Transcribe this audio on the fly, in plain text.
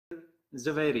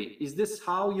ZWEIRI. Is this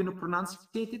how you pronounce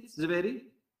it, ZWEIRI?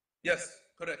 Yes,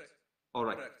 correct. All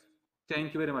right. Correct.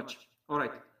 Thank you very much. All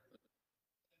right.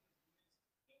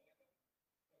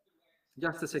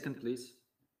 Just a second, please.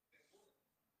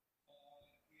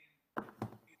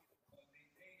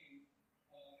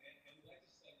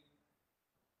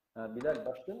 Bilal,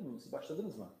 başlayalım mı? Siz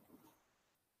başladınız mı?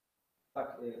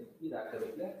 Bak, bir dakika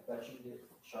bekle. Ben şimdi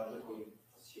şarja koyayım.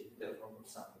 Telefonumu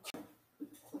sen.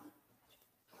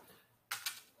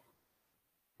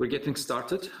 We're getting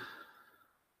started.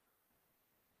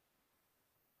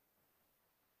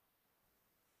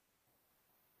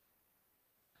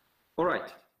 All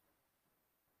right.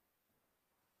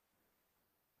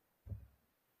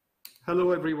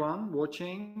 Hello, everyone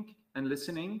watching and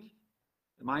listening.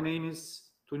 My name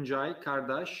is Tuncay,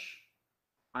 KARDAŞ.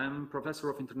 I'm Professor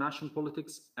of International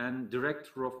Politics and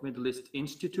Director of Middle East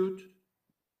Institute.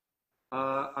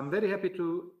 I'm very happy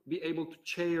to be able to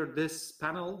chair this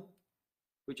panel,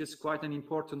 which is quite an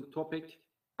important topic,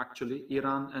 actually,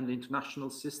 Iran and the international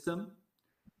system.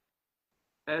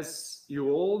 As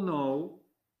you all know,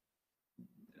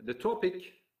 the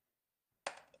topic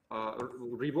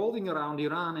revolving around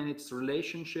Iran and its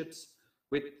relationships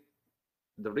with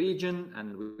the region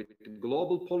and with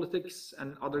global politics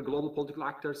and other global political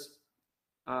actors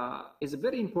is a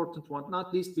very important one,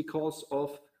 not least because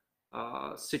of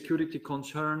security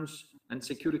concerns and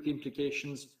security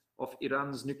implications of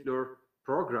Iran's nuclear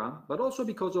program, but also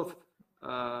because of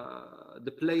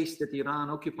the place that Iran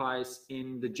occupies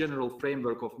in the general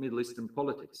framework of Middle Eastern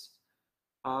politics.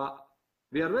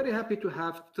 We are very happy to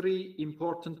have three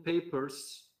important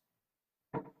papers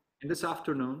in this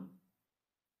afternoon.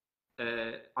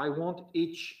 I want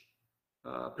each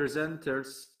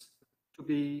presenters to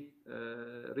be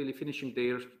really finishing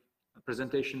their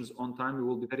presentations on time. We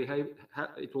will be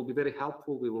it will be very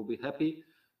helpful. We will be happy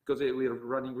because we are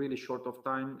running really short of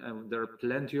time, and there are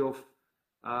plenty of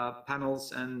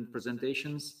panels and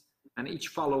presentations, and each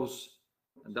follows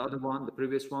the other one, the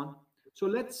previous one. So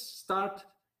let's start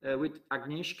with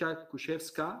Agnieszka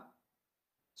KUSZEWSKA.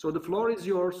 So the floor is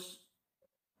yours.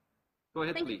 Go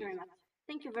ahead, please. Thank you very much.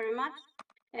 Thank you very much.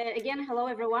 Again, hello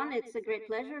everyone. It's a great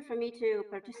pleasure for me to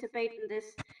participate in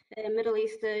this Middle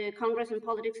East Congress on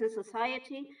Politics and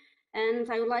Society. And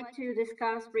I would like to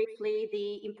discuss briefly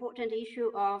the important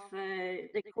issue of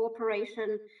the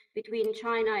cooperation between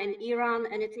China and Iran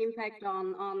and its impact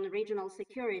on regional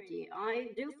security.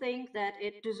 I do think that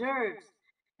it deserves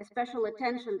a special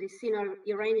attention, this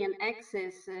Sino-Iranian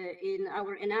axis, in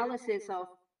our analysis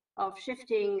of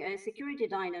shifting security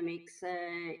dynamics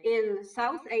in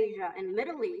South Asia and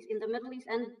Middle East, in the Middle East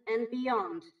and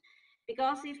beyond.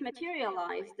 Because if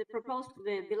materialized, the proposed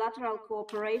bilateral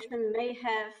cooperation may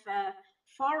have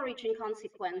far-reaching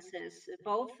consequences,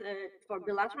 both for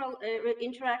bilateral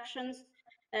interactions,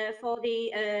 for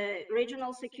the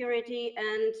regional security,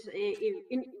 and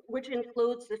which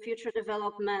includes the future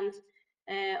development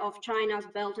of China's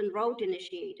Belt and Road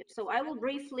Initiative. So I will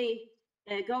briefly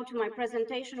go to my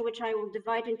presentation, which I will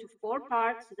divide into four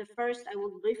parts. The first, I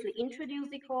will briefly introduce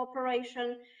the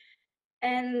cooperation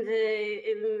and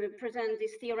present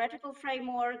this theoretical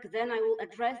framework. Then I will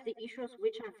address the issues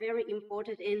which are very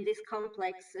important in this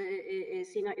complex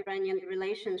Sino-Iranian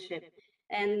relationship,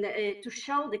 and to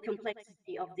show the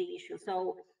complexity of the issue.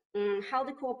 So how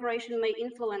the cooperation may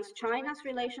influence China's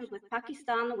relations with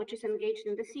Pakistan, which is engaged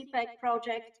in the CPEC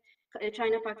project,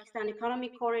 China-Pakistan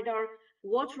Economic Corridor,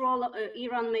 what role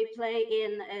Iran may play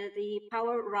in the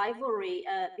power rivalry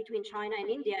between China and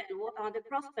India, and what are the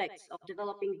prospects of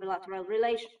developing bilateral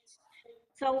relations.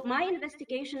 So my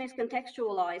investigation is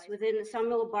contextualized within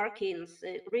Samuel Barkin's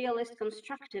realist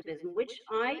constructivism, which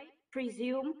I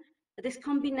presume this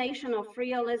combination of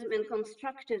realism and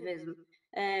constructivism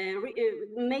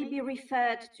may be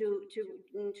referred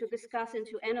to discuss and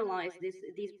to analyze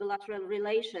these bilateral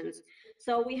relations.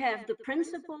 So we have the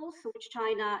principles which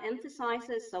China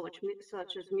emphasizes,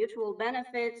 such as mutual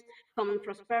benefits, common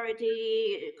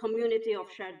prosperity, community of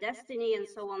shared destiny, and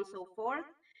so on and so forth.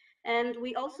 And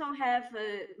we also have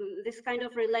this kind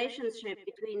of relationship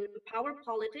between power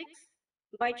politics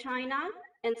by China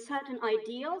and certain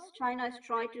ideals China has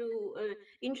tried to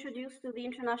introduce to the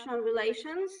international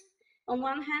relations on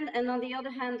one hand, and on the other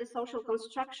hand, the social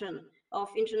construction of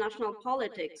international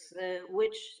politics,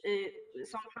 which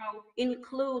somehow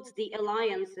includes the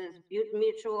alliances,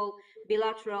 mutual,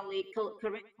 bilaterally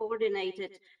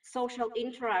coordinated social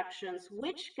interactions,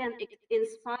 which can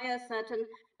inspire certain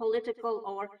political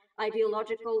or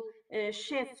ideological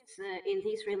shifts in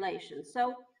these relations.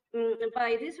 So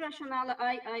by this rationale,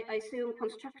 I assume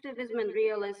constructivism and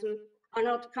realism are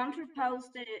not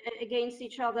counterposed against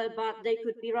each other, but they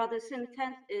could be rather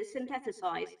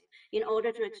synthesized in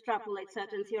order to extrapolate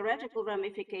certain theoretical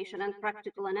ramification and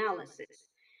practical analysis.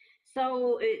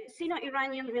 So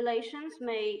Sino-Iranian relations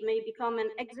may become an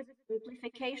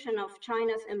exemplification of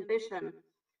China's ambition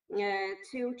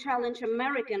to challenge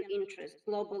American interests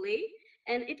globally,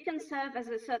 and it can serve as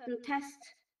a certain test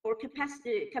or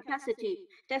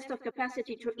test of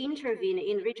capacity to intervene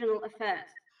in regional affairs.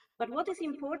 But what is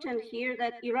important here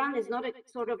that Iran is not a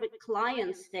sort of a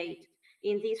client state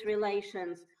in these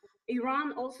relations.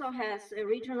 Iran also has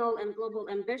regional and global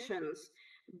ambitions,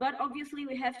 but obviously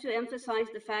we have to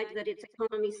emphasize the fact that its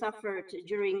economy suffered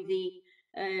during the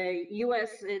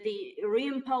the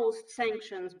reimposed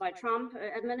sanctions by Trump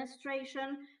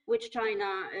administration, which China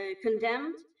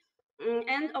condemned,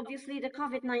 and obviously the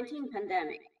COVID-19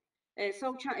 pandemic.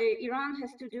 So Iran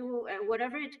has to do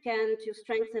whatever it can to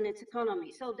strengthen its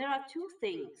economy. So there are two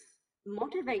things,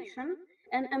 motivation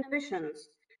and ambitions,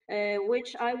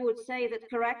 which I would say that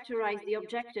characterize the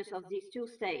objectives of these two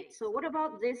states. So what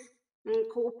about this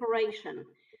cooperation?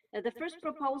 The first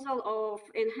proposal of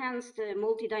enhanced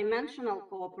multidimensional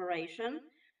cooperation,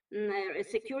 a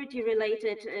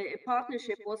security-related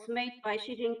partnership was made by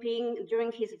Xi Jinping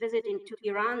during his visit to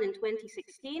Iran in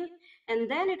 2016, and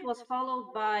then it was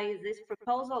followed by this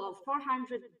proposal of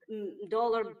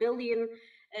 $400 billion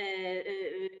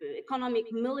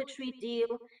economic military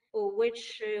deal,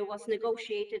 which was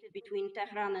negotiated between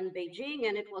Tehran and Beijing,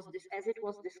 and it was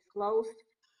disclosed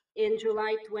in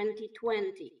July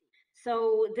 2020.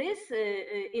 So this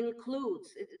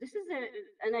includes, this is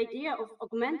an idea of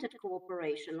augmented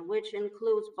cooperation, which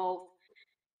includes both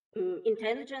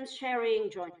intelligence sharing,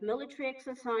 joint military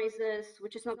exercises,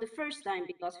 which is not the first time,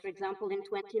 because, for example, in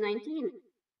 2019,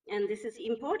 and this is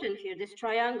important here, this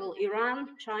triangle,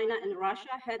 Iran, China, and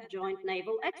Russia had joint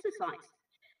naval exercise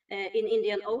in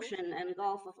Indian Ocean and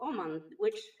Gulf of Oman,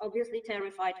 which obviously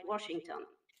terrified Washington.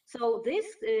 So this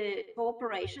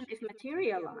cooperation, if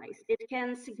materialized, it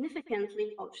can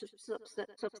significantly or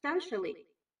substantially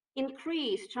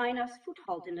increase China's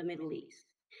foothold in the Middle East.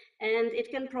 And it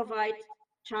can provide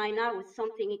China with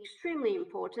something extremely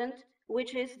important,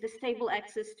 which is the stable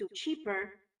access to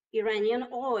cheaper Iranian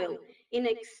oil in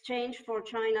exchange for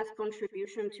China's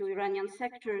contribution to Iranian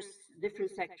sectors,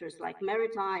 different sectors like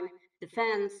maritime,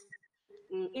 defense,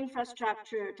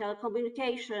 infrastructure,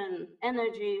 telecommunication,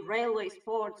 energy, railways,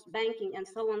 ports, banking, and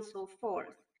so on and so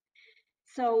forth.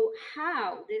 So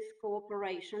how this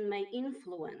cooperation may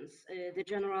influence the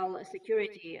general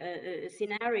security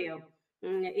scenario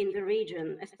in the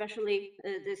region, especially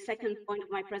the second point of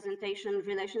my presentation,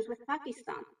 relations with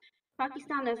Pakistan.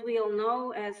 Pakistan, as we all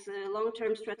know, has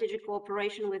long-term strategic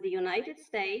cooperation with the United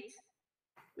States,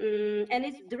 and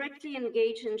is directly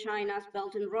engaged in China's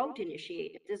Belt and Road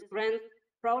Initiative, this grand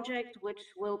project which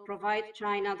will provide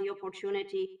China the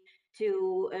opportunity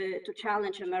to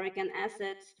challenge American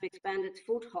assets, to expand its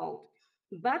foothold.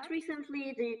 But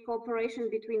recently, the cooperation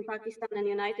between Pakistan and the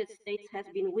United States has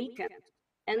been weakened.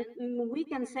 And we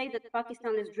can say that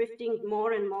Pakistan is drifting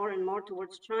more and more and more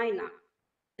towards China.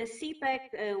 The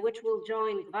CPEC, which will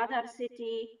join Gwadar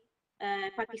city,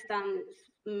 Pakistan's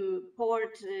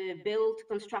port built,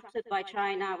 constructed by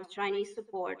China with Chinese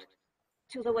support,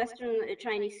 to the western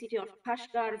Chinese city of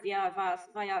Kashgar via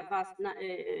vast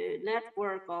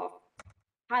network of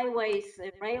highways,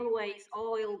 railways,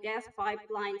 oil, gas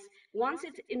pipelines. Once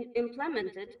it's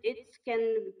implemented, it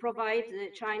can provide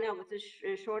China with the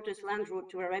shortest land route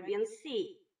to Arabian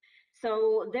Sea.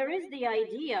 So there is the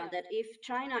idea that if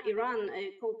China-Iran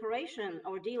cooperation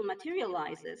or deal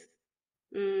materializes,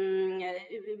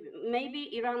 maybe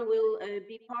Iran will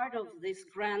be part of this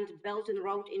grand Belt and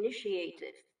Road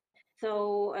Initiative.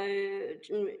 So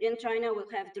in China will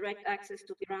have direct access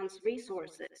to Iran's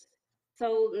resources.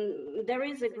 So there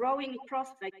is a growing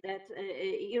prospect that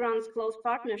Iran's close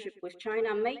partnership with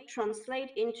China may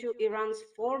translate into Iran's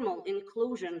formal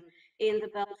inclusion in the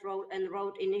Belt and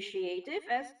Road Initiative,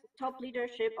 as top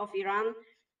leadership of Iran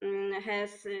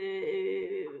has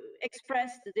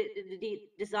expressed the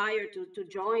desire to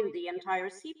join the entire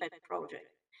CPEC project.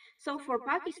 So for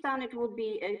Pakistan, it would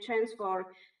be a chance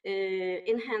for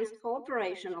enhanced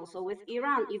cooperation also with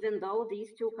Iran, even though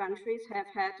these two countries have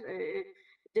had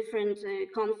different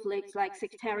conflicts like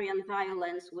sectarian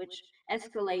violence, which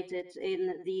escalated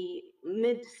in the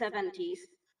mid-70s,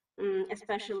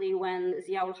 especially when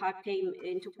Zia-ul-Haq came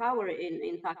into power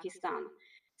in Pakistan.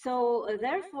 So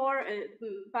therefore,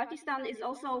 Pakistan is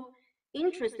also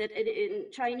interested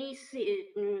in Chinese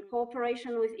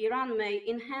cooperation with Iran may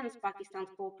enhance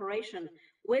Pakistan's cooperation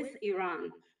with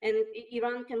Iran, and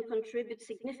Iran can contribute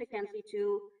significantly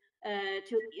to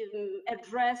to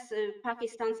address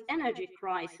Pakistan's energy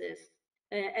crisis,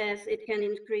 as it can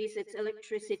increase its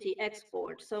electricity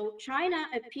export. So China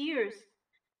appears,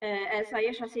 as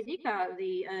Ayesha Siddiqa,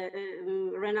 the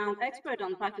renowned expert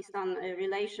on Pakistan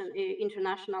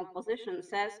international position,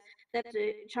 says, that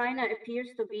China appears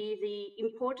to be the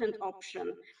important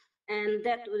option, and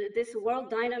that this world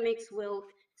dynamics will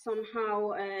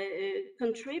somehow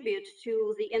contribute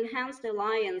to the enhanced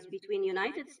alliance between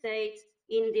United States,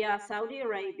 India, Saudi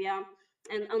Arabia,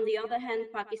 and on the other hand,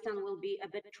 Pakistan will be a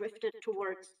bit drifted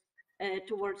towards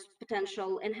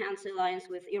potential enhanced alliance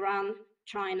with Iran,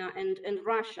 China, and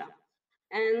Russia.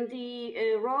 And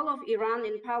the role of Iran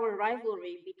in power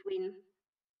rivalry between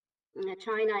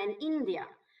China and India.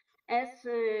 As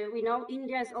we know,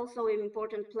 India is also an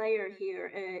important player here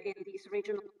in this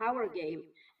regional power game,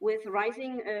 with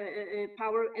rising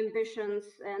power ambitions,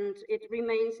 and it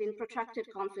remains in protracted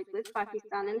conflict with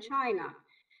Pakistan and China.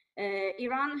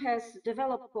 Iran has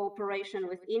developed cooperation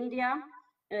with India,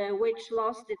 which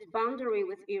lost its boundary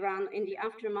with Iran in the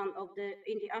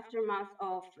aftermath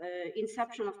of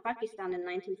inception of Pakistan in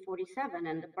 1947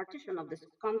 and the partition of the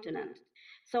subcontinent.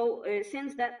 So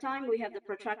since that time, we have the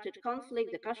protracted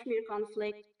conflict, the Kashmir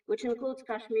conflict, which includes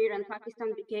Kashmir, and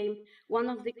Pakistan became one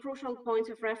of the crucial points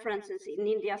of references in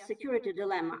India's security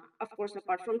dilemma, of course,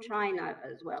 apart from China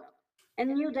as well.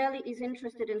 And New Delhi is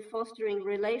interested in fostering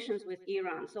relations with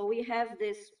Iran. So we have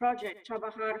this project,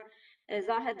 Chabahar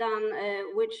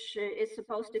Zahedan, which is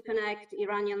supposed to connect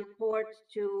Iranian port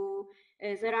to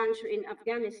Zaranj in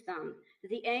Afghanistan.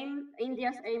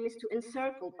 India's aim is to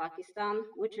encircle Pakistan,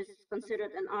 which is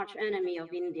considered an arch enemy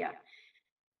of India.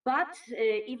 But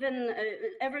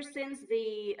ever since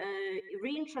the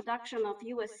reintroduction of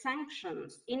US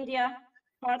sanctions, India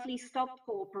partly stopped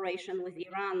cooperation with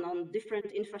Iran on different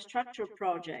infrastructure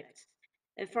projects.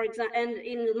 For example, and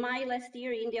in May last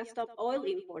year, India stopped oil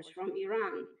imports from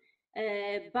Iran.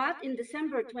 But in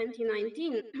December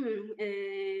 2019,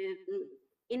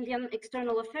 Indian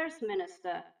External Affairs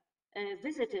Minister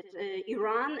visited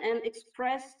Iran and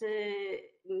expressed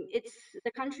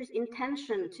the country's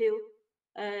intention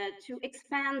to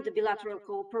expand the bilateral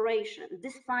cooperation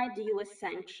despite the US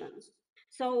sanctions.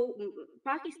 So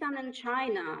Pakistan and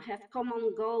China have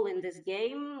common goal in this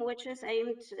game, which is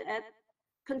aimed at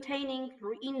containing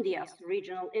India's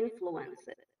regional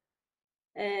influences.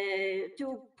 To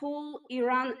pull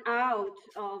Iran out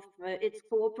of its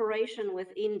cooperation with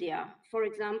India, for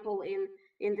example,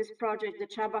 in this project, the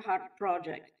Chabahar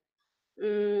project.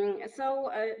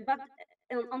 But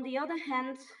on the other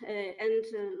hand,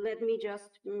 let me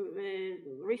just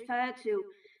refer to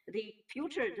the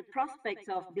future, the prospects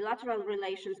of bilateral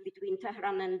relations between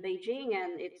Tehran and Beijing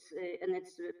and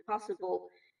its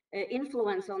possible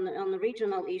influence on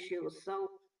regional issues. So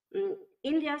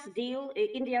India's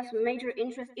major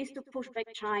interest is to push back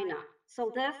China.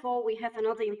 So therefore, we have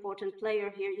another important player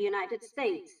here, the United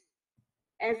States.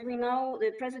 As we know,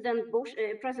 President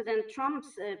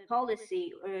Trump's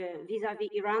policy vis-à-vis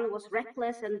Iran was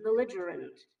reckless and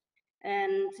belligerent,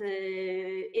 and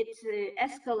it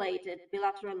escalated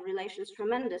bilateral relations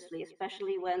tremendously,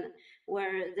 especially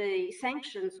where the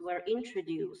sanctions were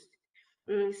introduced.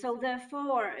 So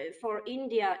therefore, for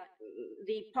India,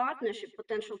 the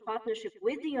potential partnership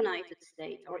with the United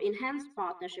States, or enhanced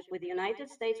partnership with the United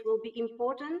States, will be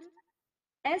important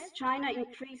as China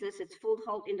increases its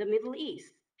foothold in the Middle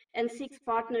East and seeks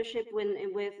partnership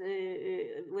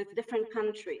with different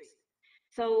countries.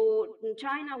 So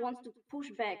China wants to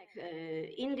push back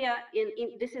India.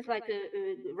 This is like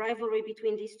a rivalry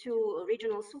between these two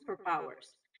regional superpowers.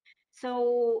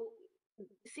 So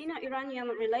Sino-Iranian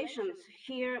relations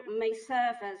here may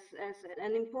serve as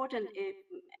an important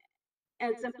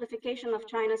exemplification of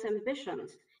China's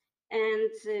ambitions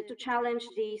and to challenge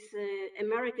these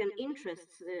American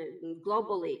interests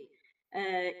globally.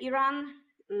 Iran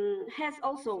has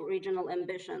also regional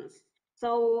ambitions.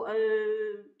 So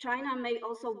China may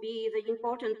also be the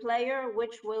important player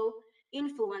which will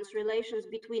influence relations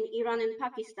between Iran and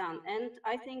Pakistan. And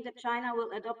I think that China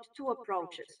will adopt two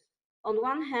approaches. On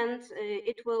one hand,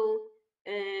 it will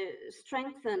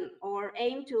strengthen or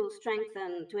aim to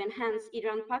strengthen, to enhance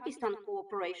Iran-Pakistan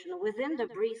cooperation within the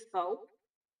BRI scope,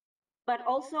 but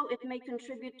also it may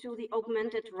contribute to the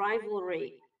augmented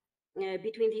rivalry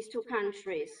between these two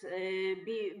countries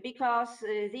because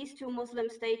these two Muslim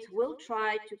states will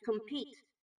try to compete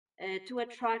to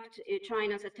attract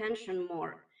China's attention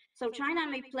more. So China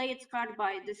may play its card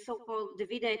by the so-called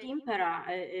divide et impera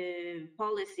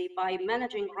policy by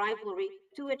managing rivalry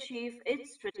to achieve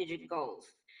its strategic goals,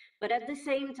 but at the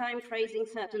same time phrasing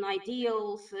certain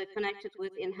ideals connected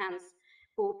with enhanced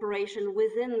cooperation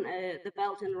within the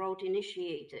Belt and Road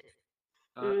Initiative.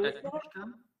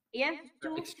 Yes,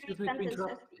 excuse me to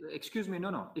interrupt. Excuse me,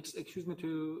 excuse me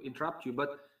to interrupt you,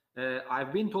 but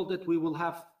I've been told that we will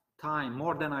have time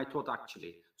more than I thought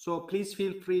actually. So please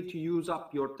feel free to use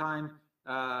up your time,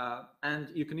 and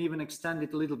you can even extend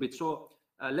it a little bit. So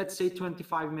let's say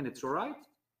 25 minutes, all right?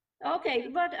 Okay,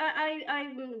 but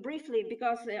I briefly,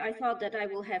 because I thought that I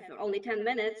will have only 10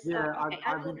 minutes. Yeah, okay,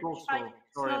 I will also,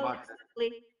 sorry about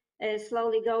that.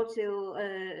 Slowly go to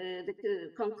the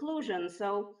conclusion.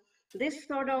 So this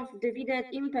sort of divided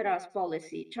imperas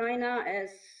policy, China as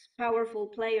powerful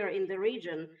player in the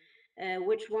region,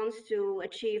 which wants to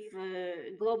achieve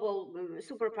global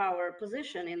superpower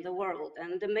position in the world.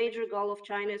 And the major goal of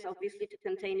China is obviously to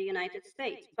contain the United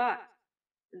States. But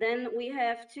then we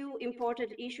have two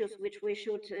important issues which we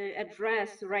should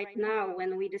address right now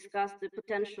when we discuss the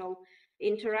potential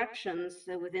interactions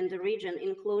within the region,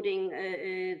 including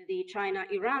the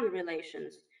China-Iran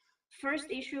relations.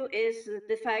 First issue is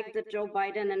the fact that Joe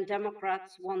Biden and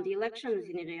Democrats won the elections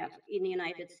in the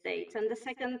United States. And the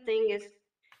second thing is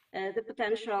the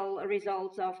potential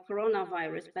results of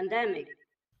coronavirus pandemic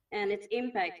and its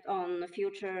impact on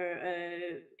future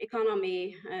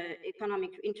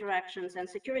economic interactions and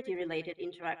security-related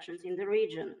interactions in the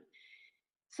region.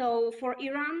 So for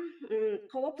Iran,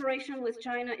 cooperation with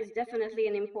China is definitely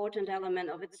an important element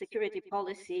of its security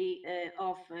policy,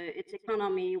 of its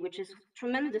economy, which is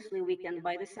tremendously weakened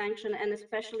by the sanction, and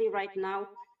especially right now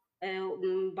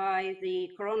by the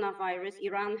coronavirus.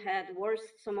 Iran had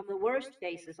some of the worst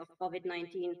cases of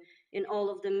COVID-19 in all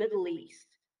of the Middle East.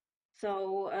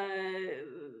 So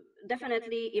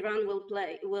definitely Iran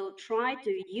will try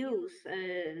to use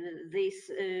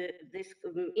this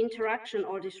interaction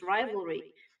or this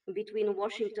rivalry between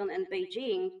Washington and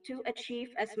Beijing to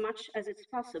achieve as much as it's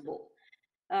possible.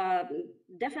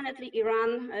 Definitely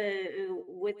Iran,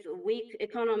 with weak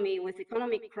economy, with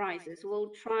economic crisis, will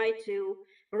try to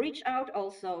reach out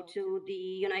also to the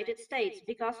United States,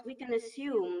 because we can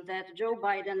assume that Joe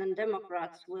Biden and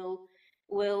Democrats will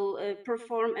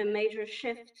perform a major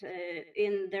shift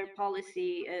in their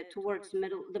policy towards the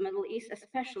Middle East,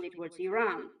 especially towards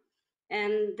Iran.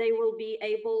 And they will be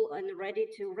able and ready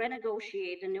to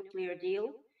renegotiate a nuclear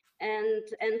deal and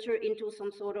enter into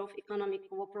some sort of economic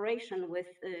cooperation with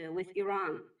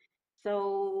Iran.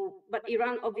 So, but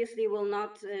Iran obviously will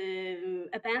not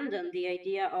abandon the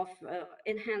idea of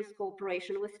enhanced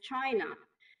cooperation with China.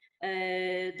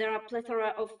 There are a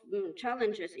plethora of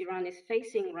challenges Iran is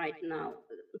facing right now,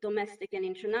 domestic and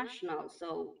international.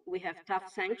 So we have tough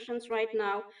sanctions right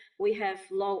now. We have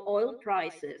low oil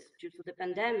prices due to the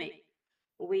pandemic.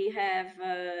 We have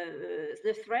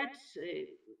the threat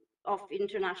of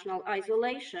international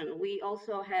isolation. We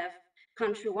also have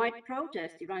countrywide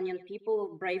protests. Iranian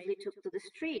people bravely took to the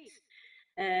streets,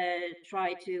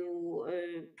 try to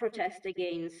protest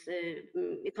against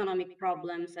economic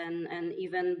problems and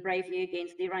even bravely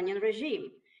against the Iranian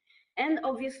regime. And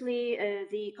obviously,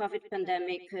 the COVID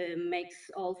pandemic makes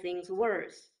all things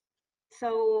worse.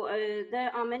 So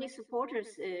there are many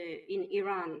supporters in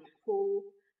Iran who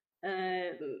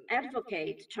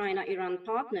advocate China-Iran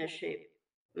partnership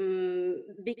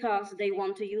because they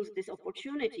want to use this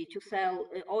opportunity to sell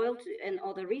oil and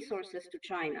other resources to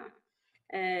China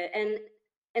and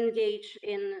engage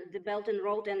in the Belt and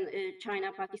Road and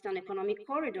China-Pakistan Economic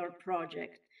Corridor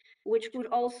project, which could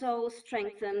also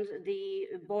strengthen the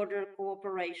border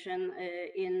cooperation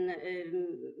in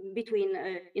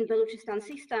Balochistan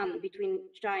Sistan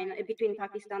between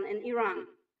Pakistan and Iran,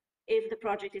 if the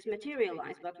project is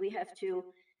materialized. But we have to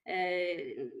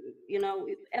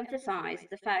emphasize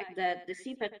the fact that the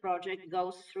CPET project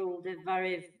goes through the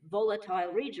very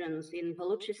volatile regions in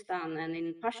Balochistan and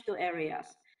in Pashto areas.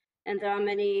 And there are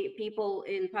many people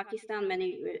in Pakistan,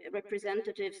 many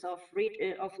representatives of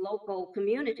local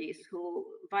communities who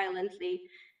violently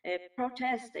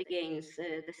protest against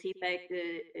the CPEC,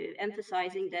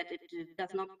 emphasizing that it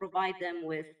does not provide them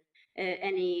with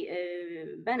any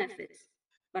benefits,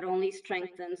 but only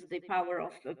strengthens the power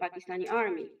of the Pakistani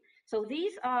army. So there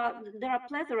are a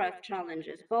plethora of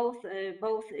challenges, both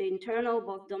internal,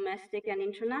 both domestic and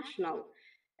international,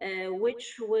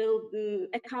 which will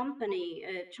accompany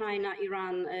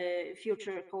China-Iran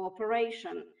future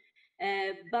cooperation.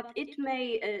 But it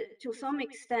may, to some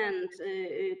extent,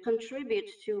 contribute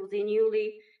to the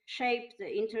newly shaped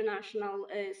international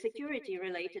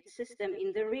security-related system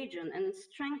in the region and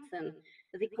strengthen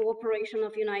the cooperation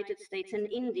of United States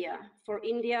and India. For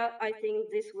India, I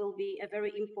think this will be a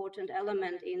very important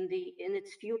element in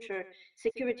its future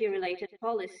security-related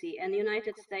policy. And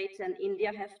United States and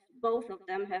India both of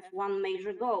them have one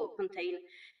major goal: contain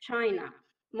China.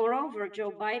 Moreover,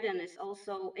 Joe Biden is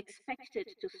also expected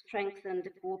to strengthen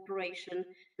the cooperation,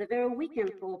 the very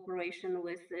weakened cooperation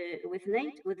with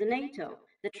NATO,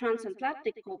 the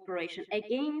transatlantic cooperation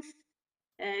against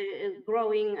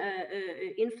growing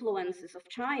influences of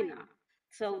China.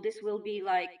 So this will be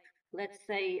like, let's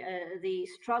say, the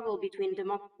struggle between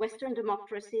Western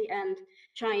democracy and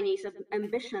Chinese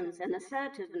ambitions and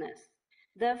assertiveness.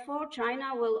 Therefore,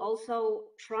 China will also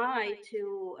try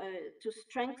to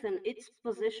strengthen its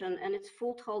position and its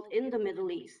foothold in the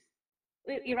Middle East.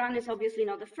 Iran is obviously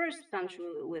not the first country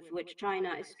with which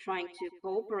China is trying to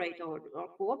cooperate or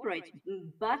cooperates,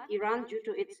 but Iran, due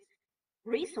to its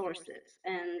resources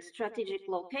and strategic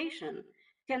location,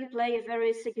 can play a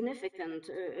very significant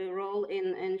role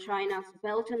in China's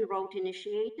Belt and Road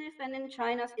Initiative and in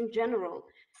China's, in general,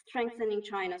 strengthening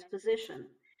China's position.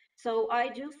 So I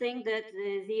do think that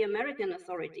the American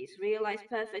authorities realize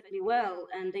perfectly well,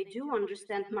 and they do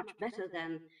understand much better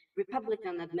than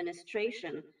Republican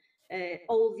administration,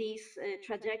 all these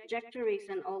trajectories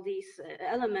and all these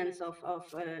elements of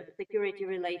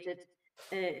security-related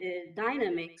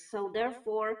dynamics. So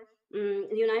therefore, the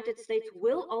United States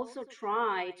will also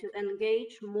try to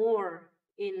engage more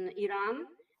in Iran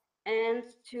and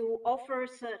to offer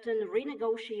certain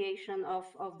renegotiation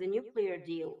of the nuclear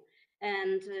deal,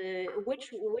 and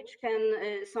which can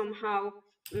somehow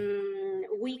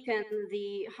weaken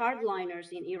the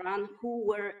hardliners in Iran, who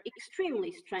were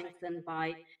extremely strengthened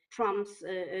by Trump's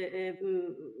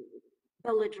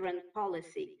belligerent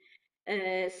policy.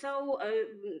 So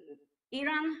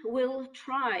Iran will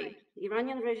try,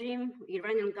 Iranian regime,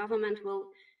 Iranian government will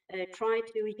try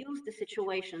to use the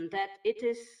situation that it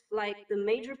is like the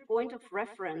major point of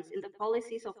reference in the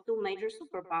policies of two major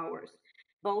superpowers,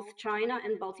 both China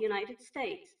and both United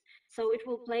States. So it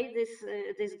will play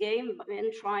this game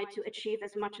and try to achieve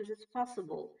as much as it's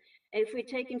possible. If we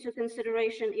take into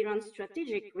consideration Iran's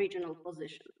strategic regional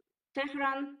position,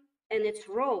 Tehran and its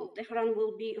role, Tehran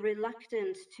will be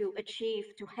reluctant to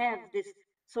have this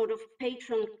sort of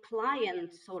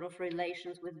patron-client sort of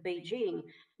relations with Beijing,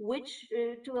 which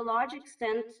to a large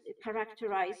extent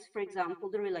characterize, for example,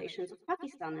 the relations of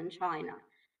Pakistan and China,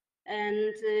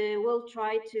 and will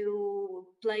try to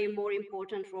play a more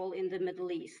important role in the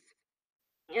Middle East.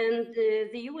 And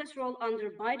the US role under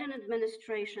Biden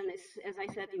administration is, as I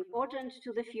said, important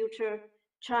to the future.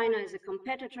 China is a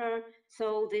competitor,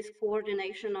 so this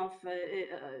coordination of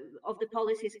the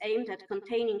policies aimed at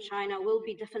containing China will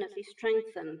be definitely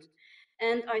strengthened.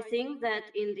 And I think that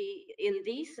in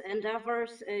these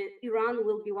endeavors, Iran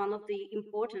will be one of the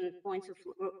important points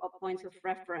of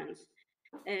reference.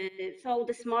 So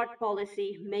the smart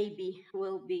policy maybe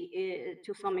will be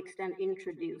to some extent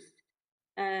introduced.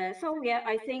 So yeah,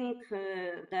 I think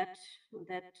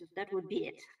that would be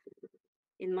it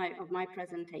of my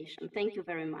presentation. Thank you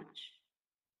very much.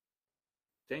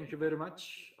 Thank you very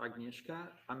much, Agnieszka.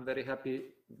 I'm very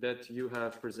happy that you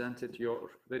have presented your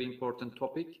very important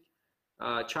topic.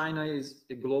 China is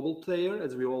a global player,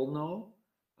 as we all know,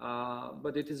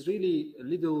 but it is really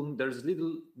there's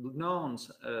little known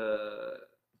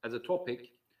as a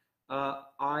topic.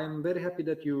 I'm very happy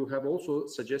that you have also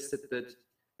suggested that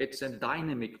it's a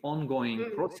dynamic,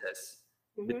 ongoing process.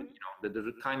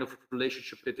 The kind of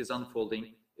relationship that is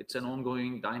unfolding, it's an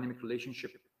ongoing dynamic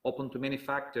relationship open to many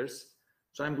factors.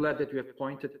 So I'm glad that you have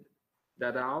pointed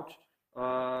that out.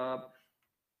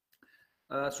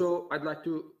 So I'd like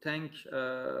to thank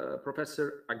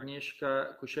Professor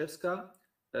Agnieszka KUSZEWSKA.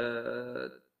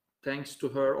 Thanks to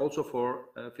her also for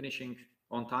finishing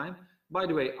on time. By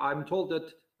the way, I'm told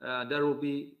that there will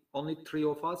be only three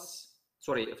of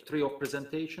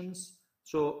presentations.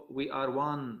 So we are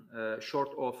one short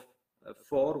of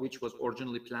 4, which was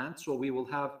originally planned. So we will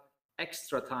have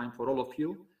extra time for all of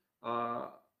you.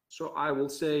 So I will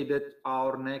say that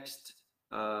our next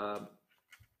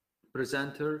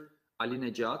presenter,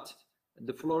 Fathollah-Nejad,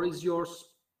 the floor is yours.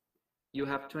 You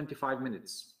have 25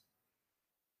 minutes.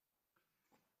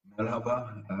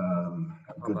 Merhaba,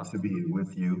 good to be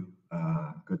with you.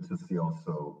 Good to see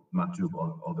also Mahjoob,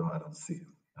 although I don't see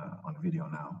him on video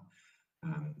now.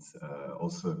 And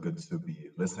also good to be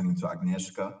listening to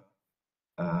Agnieszka.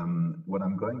 What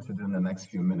I'm going to do in the next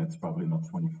few minutes, probably not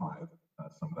 25,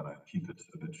 so I'm going to keep it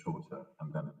a bit shorter,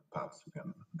 and then perhaps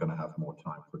I'm going to have more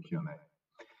time for Q&A.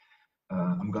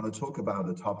 I'm going to talk about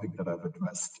a topic that I've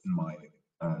addressed in my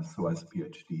SOAS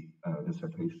PhD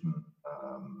dissertation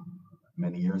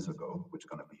many years ago, which is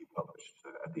going to be published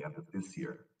at the end of this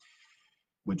year,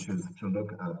 which is to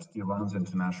look at Iran's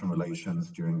international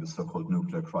relations during the so-called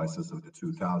nuclear crisis of the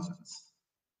 2000s.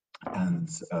 And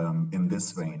in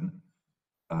this vein,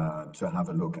 to have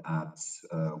a look at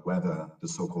whether the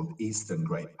so-called Eastern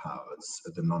great powers,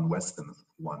 the non-Western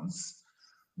ones,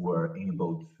 were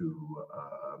able to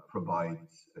provide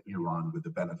Iran with the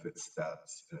benefits that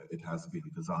it has been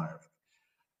desiring.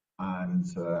 And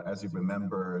as you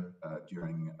remember,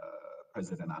 during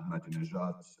President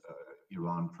Ahmadinejad,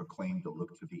 Iran proclaimed the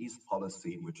look to the East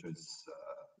policy, which is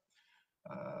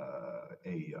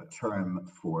a term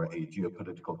for a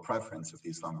geopolitical preference of the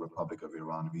Islamic Republic of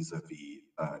Iran vis-a-vis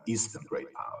Eastern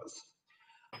great powers.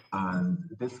 And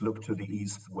this look to the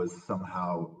East was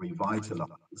somehow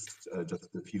revitalized just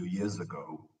a few years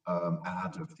ago,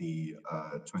 ahead of the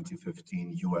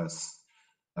 2015 US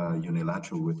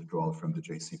unilateral withdrawal from the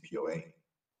JCPOA.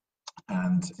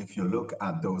 And if you look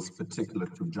at those particular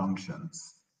two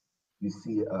junctions, you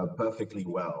see perfectly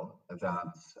well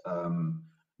that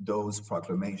those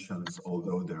proclamations,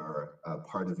 although they're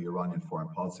part of Iranian foreign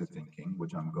policy thinking,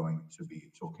 which I'm going to be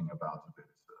talking about a bit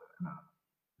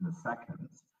in a second,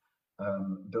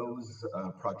 those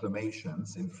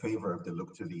proclamations in favor of the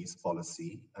look to the East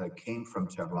policy came from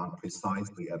Tehran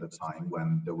precisely at a time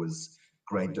when there was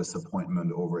great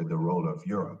disappointment over the role of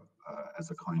Europe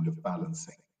as a kind of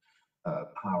balancing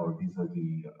power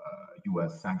vis-a-vis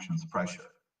US sanctions pressure.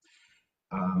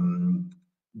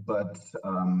 But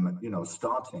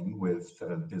starting with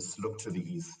this look to the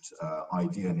East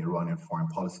idea in Iranian foreign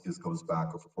policy, this goes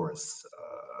back, of course,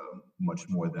 much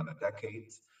more than a decade.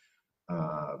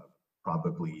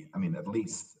 Probably, I mean, at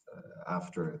least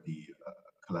after the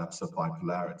collapse of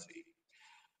bipolarity.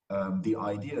 The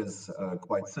idea is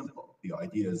quite simple. The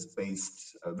idea is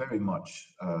based very much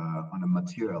on a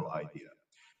material idea,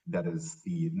 that is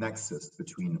the nexus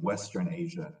between Western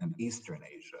Asia and Eastern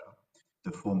Asia,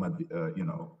 the former,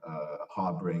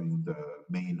 harboring the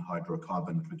main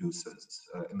hydrocarbon producers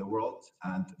in the world,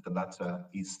 and the latter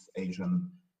East Asian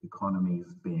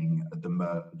economies being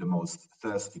the most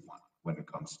thirsty one when it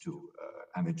comes to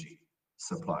energy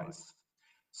supplies.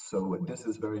 So this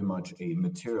is very much a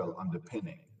material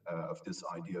underpinning of this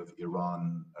idea of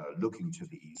Iran looking to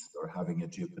the East or having a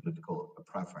geopolitical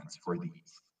preference for the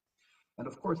East. And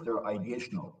of course, there are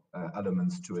ideational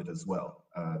elements to it as well.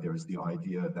 There is the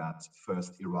idea that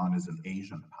first, Iran is an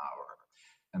Asian power,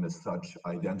 and as such,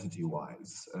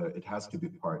 identity-wise, it has to be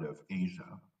part of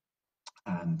Asia,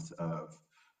 and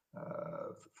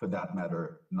for that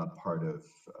matter, not part of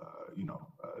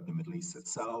the Middle East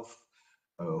itself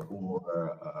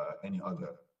or any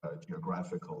other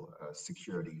geographical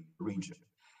security region.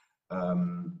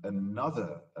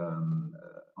 Another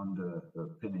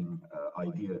underpinning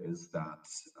idea is that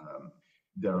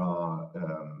there are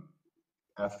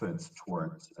efforts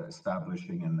towards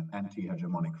establishing an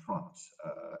anti-hegemonic front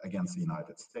against the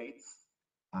United States.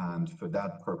 And for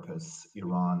that purpose,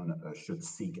 Iran should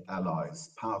seek allies,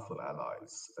 powerful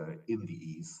allies in the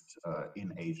East,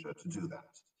 in Asia to do that.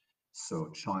 So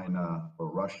China or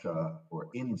Russia or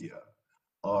India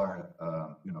are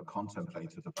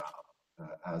contemplated about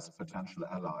as potential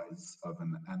allies of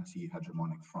an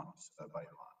anti-hegemonic front by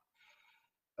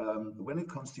Iran. When it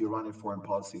comes to Iranian foreign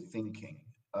policy thinking,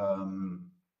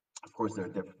 of course, there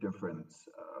are different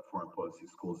foreign policy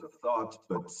schools of thought,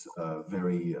 but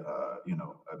very,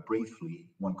 briefly,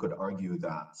 one could argue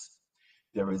that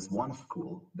there is one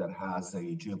school that has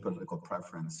a geopolitical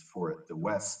preference for the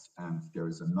West, and there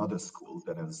is another school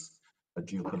that has a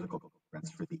geopolitical preference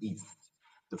for the East.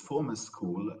 The former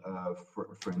school,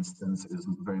 for instance, is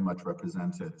very much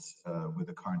represented with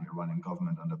the current Iranian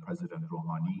government under President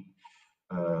Rouhani,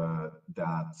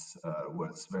 that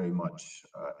was very much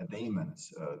adamant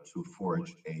to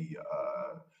forge a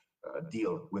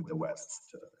deal with the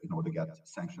West in order to get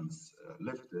sanctions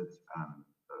lifted and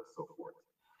so forth.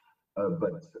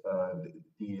 But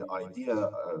the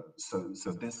idea,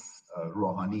 so this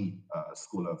Rouhani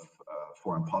school of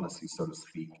foreign policy, so to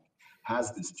speak,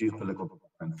 has this geopolitical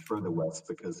preference for the West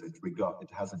because it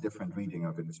has a different reading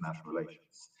of international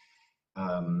relations.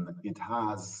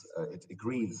 It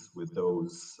agrees with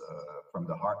those from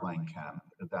the hardline camp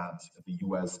that the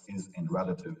US is in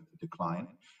relative decline,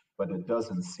 but it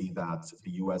doesn't see that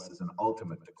the US is in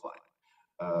ultimate decline.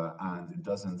 And it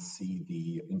doesn't see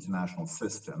the international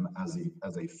system as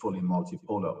a fully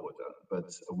multipolar order,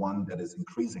 but one that is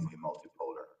increasingly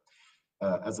multipolar.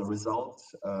 As a result,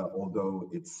 although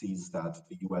it sees that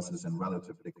the US is in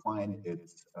relative decline,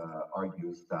 it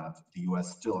argues that the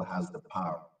US still has the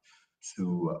power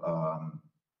to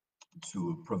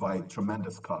provide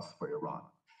tremendous costs for Iran.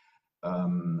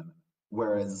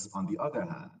 Whereas on the other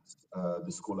hand,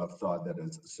 the school of thought that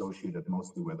is associated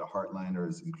mostly with the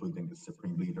hardliners, including the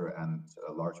Supreme Leader and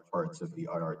large parts of the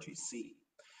IRGC,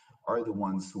 are the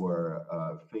ones who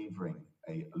are favoring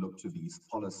a look to the East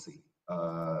policy,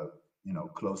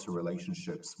 closer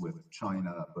relationships with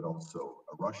China, but also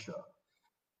Russia.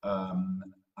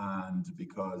 And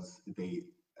because they,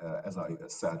 as I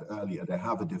said earlier, they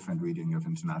have a different reading of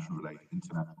international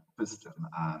system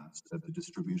and the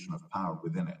distribution of power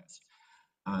within it.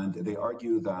 And they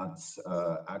argue that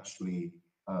actually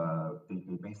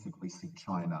they basically see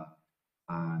China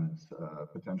and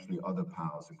potentially other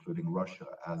powers, including Russia,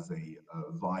 as a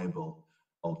viable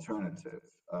alternative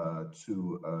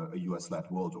to a US-led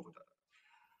world order.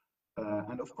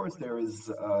 And of course, there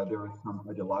are some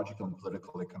ideological and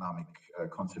political economic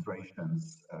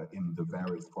considerations in the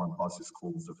various foreign policy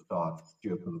schools of thought,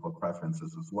 geopolitical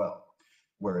preferences as well.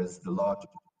 Whereas the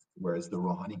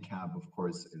Rouhani camp, of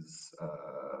course, is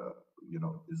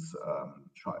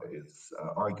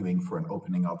arguing for an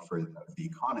opening up for the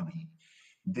economy.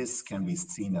 This can be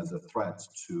seen as a threat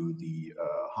to the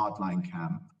hardline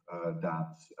camp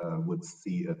that would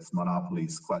see its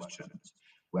monopolies questioned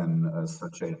when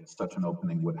such an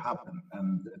opening would happen,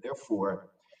 and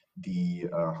therefore the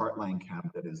hardline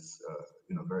camp that is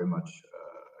very much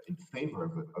in favor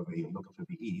of a look to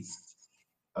the east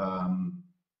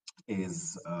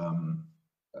is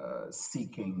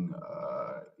seeking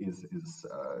is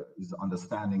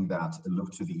understanding that a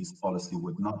look to the east policy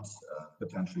would not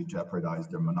potentially jeopardize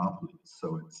their monopolies,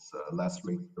 so it's less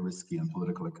risky in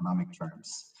political economic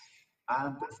terms.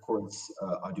 And of course,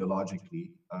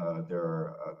 ideologically,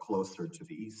 they're closer to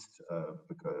the East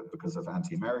because of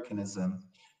anti-Americanism.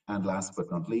 And last but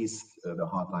not least, the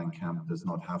hardline camp does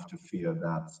not have to fear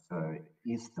that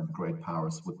Eastern great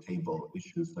powers would table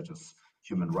issues such as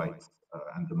human rights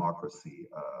and democracy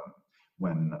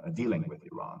when dealing with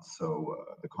Iran. So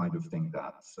the kind of thing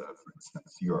that, for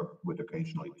instance, Europe would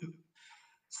occasionally do.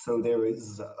 So there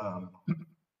is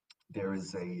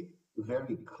a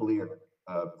very clear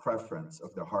preference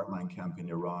of the hardline camp in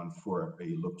Iran for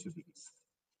a look to the East.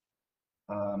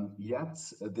 Yet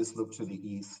this look to the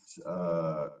East,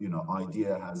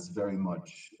 idea has very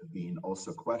much been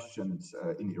also questioned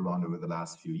in Iran over the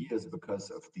last few years because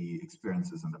of the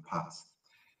experiences in the past.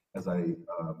 As I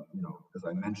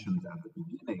mentioned at the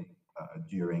beginning,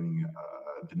 during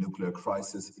the nuclear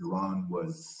crisis, Iran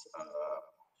was,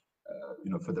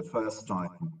 for the first time,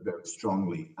 very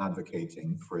strongly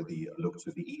advocating for the look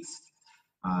to the East.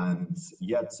 And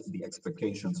yet the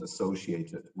expectations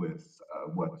associated with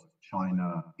what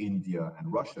China, India,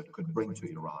 and Russia could bring to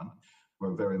Iran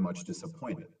were very much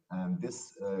disappointed. And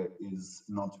this is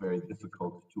not very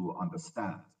difficult to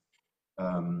understand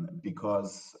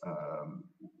because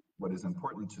what is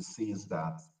important to see is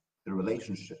that the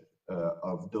relationship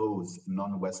of those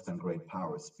non-Western great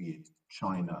powers, be it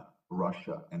China,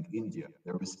 Russia, and India,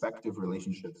 their respective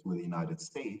relationships with the United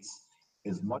States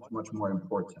is much, much more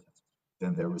important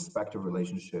than their respective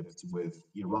relationships with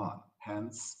Iran.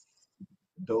 Hence,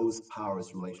 those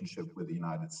powers' relationship with the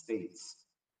United States,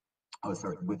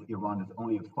 with Iran is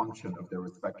only a function of their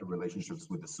respective relationships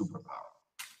with the superpower.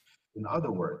 In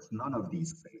other words, none of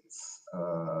these states,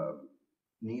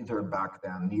 neither back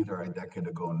then, neither a decade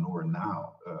ago, nor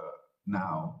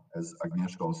now, as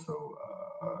Agnieszka also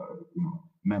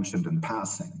mentioned in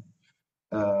passing,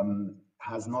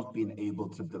 has not been able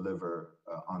to deliver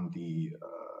on the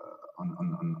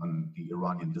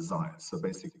Iranian desire. So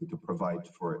basically to provide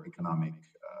for economic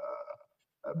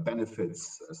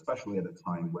benefits, especially at a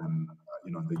time when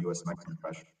the US-Mexican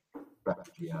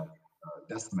strategy had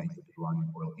decimated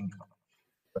Iranian oil income.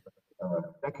 But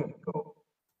a decade ago,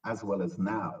 as well as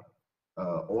now,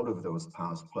 all of those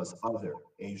powers plus other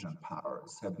Asian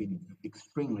powers have been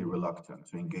extremely reluctant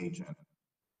to engage in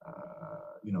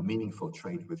meaningful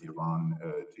trade with Iran,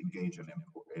 to engage in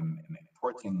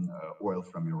importing oil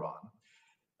from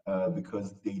Iran,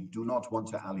 because they do not want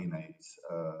to alienate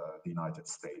the United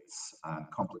States and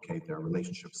complicate their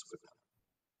relationships with them.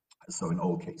 So in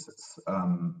all cases.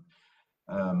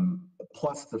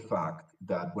 Plus the fact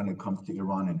that when it comes to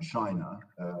Iran and China,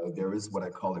 there is what I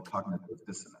call a cognitive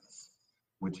dissonance,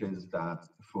 which is that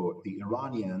for the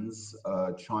Iranians,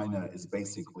 China is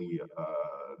basically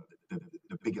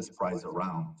the biggest prize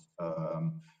around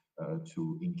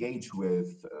to engage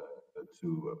with,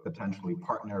 to potentially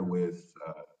partner with,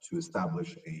 to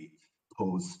establish a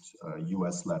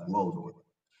post-US-led world order.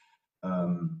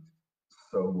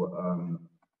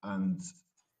 And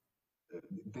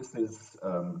this is,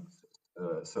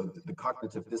 so the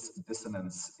cognitive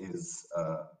dissonance is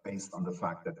based on the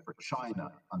fact that for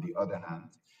China, on the other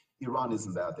hand, Iran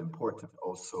isn't that important.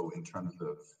 Also, in terms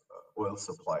of oil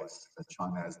supplies,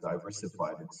 China has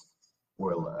diversified its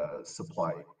oil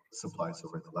supplies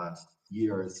over the last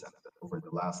years and over the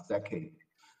last decade,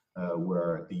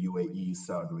 where the UAE,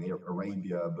 Saudi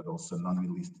Arabia, but also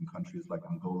non-Middle Eastern countries like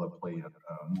Angola play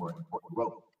a more important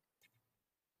role.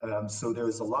 So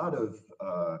there's a lot of,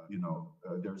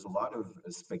 there's a lot of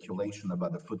speculation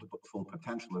about the full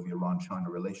potential of Iran-China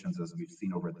relations, as we've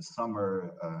seen over the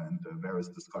summer, and the various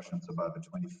discussions about the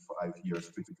 25-year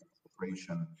strategic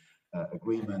cooperation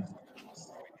agreement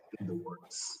in the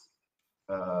works.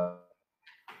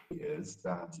 Is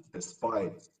that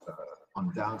despite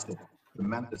undoubted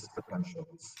tremendous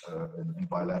potentials in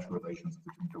bilateral relations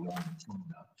between Iran and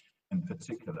China in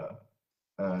particular,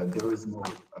 there is no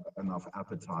enough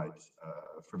appetite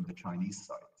from the Chinese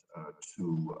side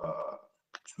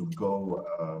to go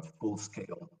full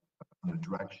scale in a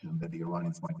direction that the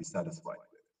Iranians might be satisfied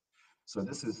with. So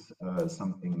this is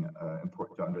something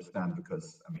important to understand,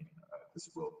 because I mean this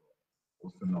will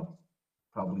also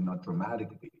probably not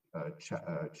dramatically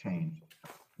change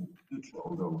in the future,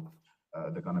 although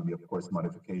there are going to be, of course,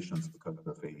 modifications because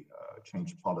of a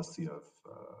changed policy of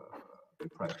the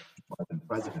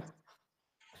president.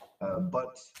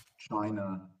 But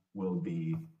China will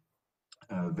be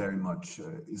very much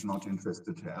is not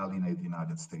interested to alienate the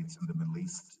United States in the Middle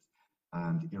East,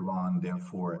 and Iran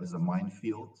therefore is a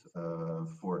minefield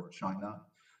for China.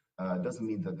 Doesn't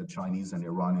mean that the Chinese and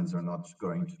Iranians are not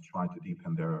going to try to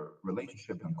deepen their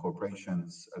relationship and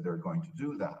cooperations. They're going to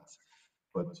do that,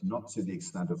 but not to the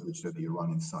extent of which the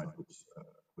Iranian side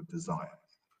would desire.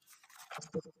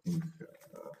 So I think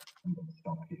I'm going to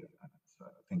stop here, and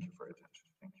thank you for your attention.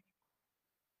 Thank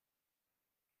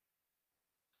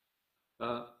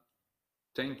you.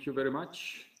 Thank you very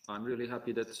much. I'm really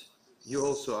happy that you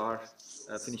also are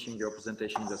finishing your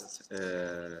presentation just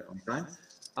on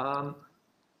time.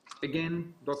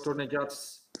 Again, Dr.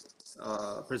 Nejad's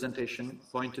presentation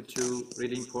pointed to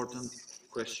really important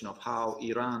question of how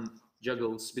Iran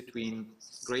juggles between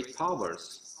great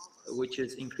powers, which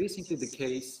is increasingly the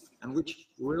case and which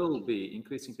will be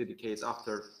increasingly the case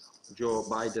after Joe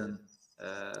Biden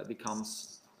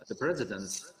becomes the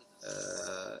president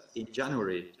in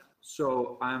January.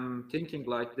 So I'm thinking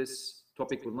like this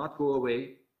topic will not go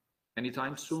away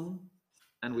anytime soon,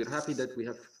 and we're happy that we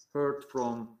have heard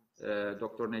from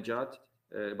Dr. Nejad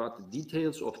about the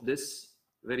details of this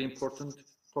very important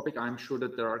topic. I'm sure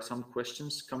that there are some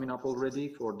questions coming up already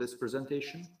for this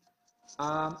presentation.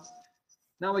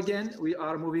 Now again, we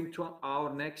are moving to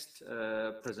our next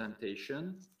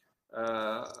presentation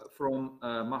from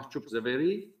Mahjoob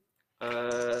ZWEIRI,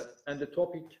 and the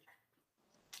topic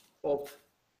of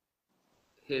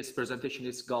his presentation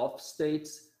is Gulf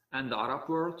states and the Arab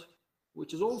world,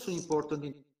 which is also important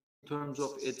in terms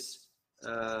of its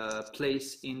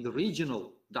place in the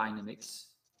regional dynamics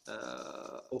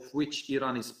of which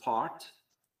Iran is part.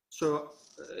 So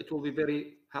it will be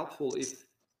very helpful if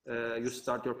you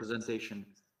start your presentation,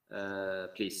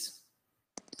 please.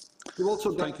 We've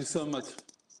also got Thank you so much.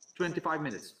 25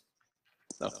 minutes.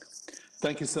 Okay.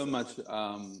 Thank you so much.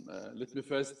 Let me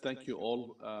first thank you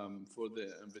all for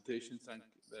the invitation. Thank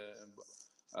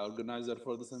the organizer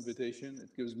for this invitation.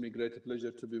 It gives me great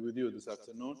pleasure to be with you this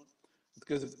afternoon,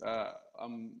 because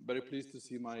I'm very pleased to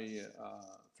see my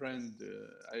friend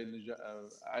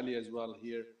Ali as well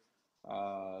here.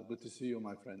 Good to see you,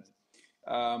 my friend.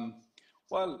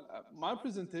 Well, my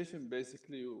presentation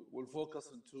basically will focus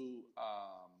on two,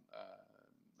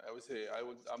 I would say,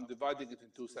 I'm dividing it in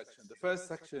two sections. The first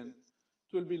section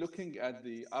will be looking at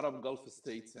the Arab Gulf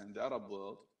states and the Arab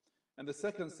world. And the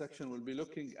second section will be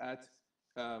looking at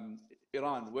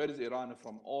Iran. Where is Iran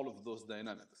from all of those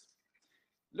dynamics?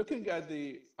 Looking at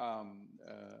the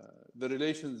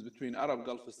relations between Arab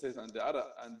Gulf states and the other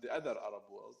Arab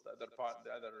world, the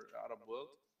other Arab world,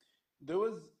 there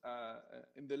was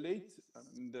in the late,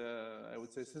 I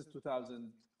would say since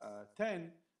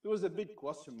 2010, there was a big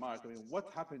question mark. I mean,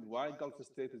 what happened? Why Gulf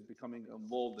state is becoming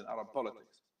involved in Arab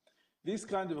politics? This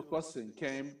kind of a question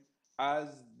came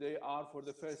as they are for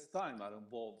the first time are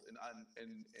involved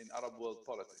in Arab world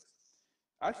politics.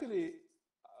 Actually,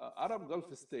 Arab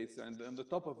Gulf states and on the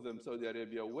top of them, Saudi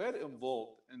Arabia, were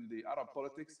involved in the Arab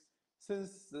politics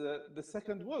since the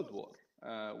Second World War.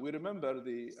 We remember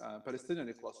the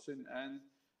Palestinian question and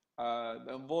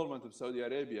the involvement of Saudi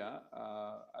Arabia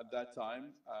at that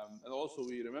time. And also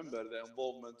we remember the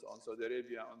involvement on Saudi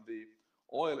Arabia on the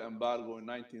oil embargo in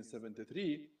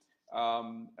 1973.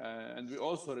 And we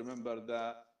also remember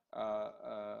that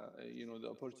the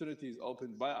opportunities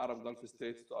opened by Arab Gulf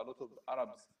states to a lot of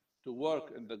Arabs to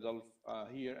work in the Gulf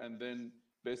here, and then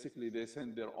basically they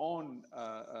sent their own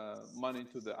money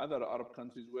to the other Arab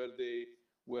countries where they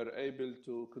were able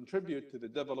to contribute to the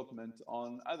development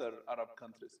on other Arab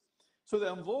countries. So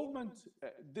the involvement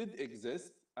did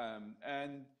exist,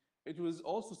 and it was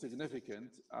also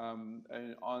significant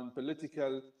on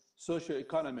political,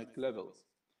 socio-economic levels.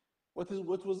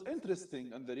 What was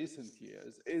interesting in the recent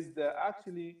years is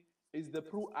the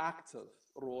proactive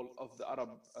role of the Arab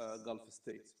Gulf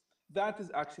states. That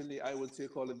is actually, I would say,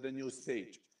 call it the new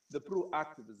stage, the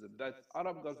proactivism, that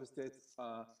Arab Gulf states,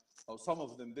 or some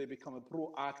of them, they become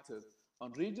proactive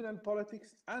on regional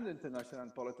politics and international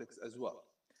politics as well.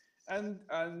 And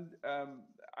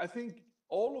I think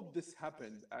all of this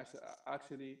happened,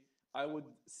 actually, I would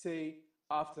say,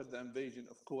 after the invasion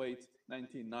of Kuwait,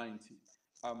 1990.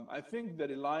 I think the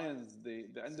reliance,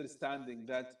 the understanding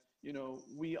that, you know,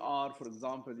 we are, for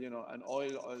example, you know, an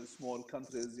oil small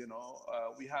countries, you know,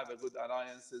 we have a good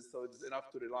alliances, so it's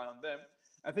enough to rely on them.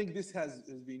 I think this has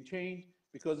been changed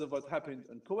because of what happened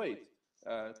in Kuwait.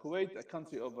 Kuwait, a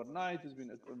country overnight, has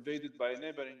been invaded by a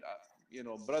neighboring, you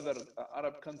know, brother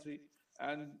Arab country,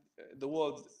 and the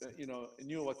world, you know,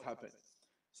 knew what happened.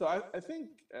 So I think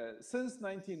since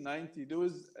 1990, there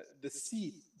was the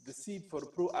seed for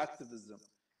proactivism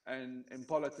and in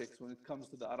politics when it comes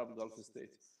to the Arab Gulf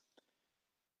states.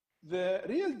 The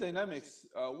real dynamics,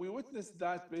 we witnessed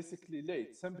that basically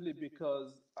late, simply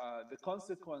because the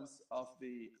consequence of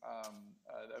the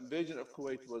invasion of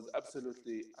Kuwait was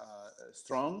absolutely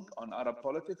strong on Arab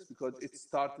politics, because it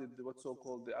started what's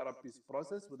so-called the Arab peace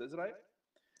process with Israel.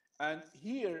 And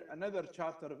here, another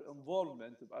chapter of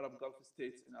involvement of Arab Gulf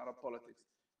states in Arab politics,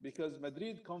 because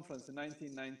Madrid conference in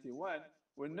 1991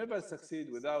 will never succeed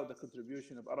without the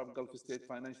contribution of Arab Gulf states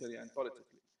financially and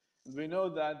politically. And we know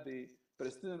that the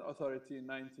Palestinian Authority in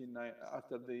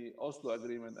after the Oslo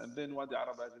Agreement, and then Wadi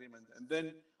Arab Agreement, and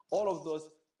then all of those,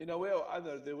 in a way or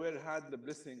other, they had the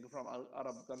blessing from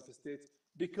Arab Gulf states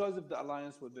because of the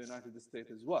alliance with the United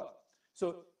States as well.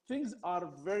 So things are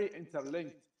very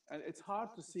interlinked, and it's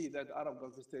hard to see that Arab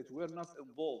Gulf states were not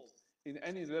involved in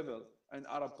any level in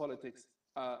Arab politics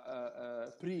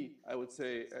I would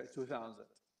say, 2000.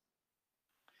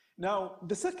 Now,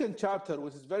 the second chapter,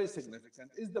 which is very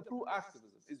significant, is the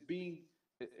proactivism, is being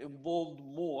involved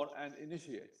more and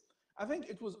initiate. I think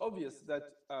it was obvious that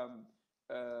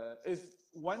if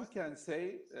one can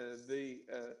say the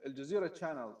Al Jazeera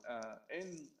channel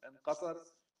in Qatar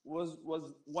was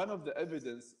one of the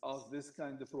evidence of this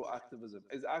kind of proactivism,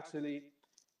 is actually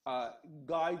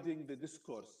guiding the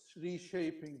discourse,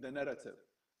 reshaping the narrative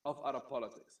of Arab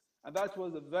politics. And that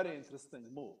was a very interesting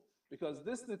move, because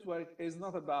this network is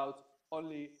not about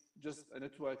only just a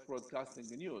network broadcasting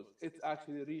the news. It's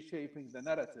actually reshaping the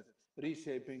narrative,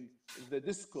 reshaping the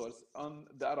discourse on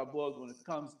the Arab world when it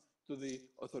comes to the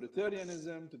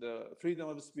authoritarianism, to the freedom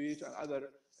of speech, and other,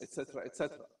 etc.,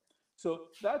 etc. So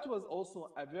that was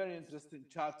also a very interesting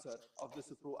chapter of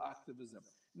this proactivism.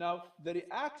 Now, the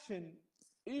reaction,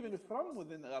 even from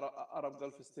within the Arab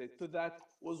Gulf state, to that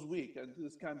was weak, and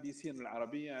this can be seen in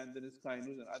Arabiya and then Sky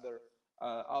News and other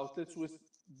outlets, which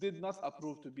did not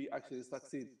approve to be actually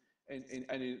succeed in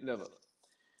any level.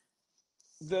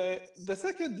 The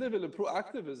second level of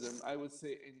proactivism, I would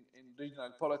say, in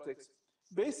regional politics,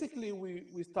 basically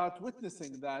we start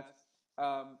witnessing that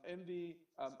in the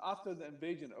after the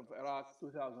invasion of Iraq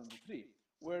 2003,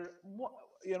 where more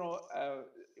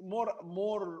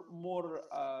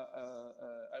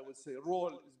I would say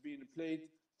role is being played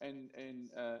in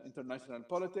international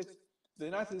politics. The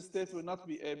United States will not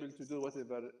be able to do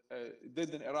whatever it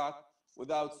did in Iraq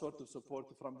without sort of support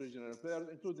from regional players,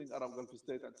 including Arab Gulf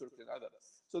states and Turkey and others.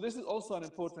 So this is also an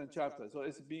important chapter. So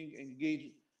it's being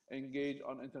engaged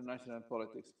on international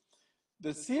politics.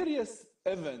 The serious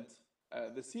event,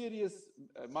 the serious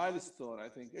milestone, I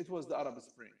think, it was the Arab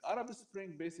Spring. Arab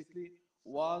Spring basically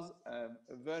was a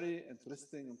very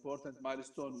interesting, important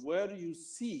milestone where you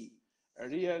see a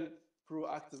real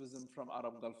proactivism from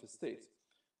Arab Gulf states.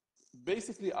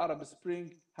 Basically, Arab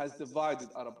Spring has divided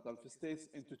Arab Gulf states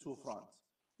into two fronts.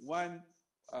 One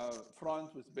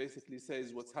front which basically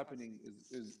says what's happening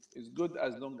is good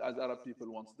as long as Arab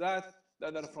people want that. The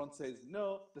other front says,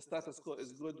 no, the status quo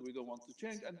is good, we don't want to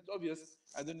change. And it's obvious,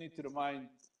 I don't need to remind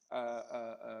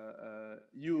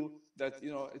you that,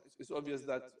 it's obvious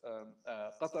that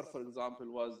Qatar, for example,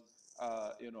 was,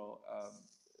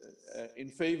 in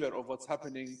favor of what's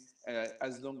happening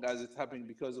as long as it's happening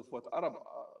because of what Arab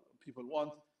people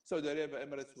want. Saudi Arabia,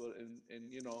 Emirates were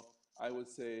I would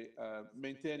say,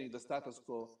 maintaining the status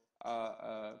quo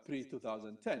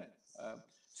pre-2010.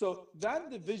 So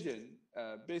that division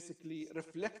basically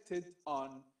reflected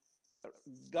on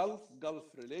Gulf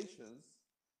relations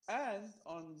and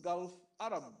on Gulf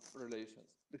Arab relations,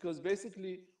 because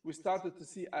basically we started to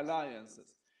see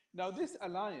alliances. Now, this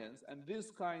alliance and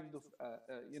this kind of,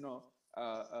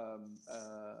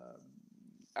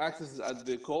 accesses, as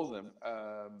they call them,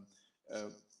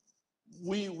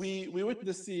 we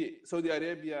witnessed Saudi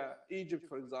Arabia, Egypt,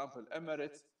 for example,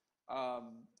 Emirates,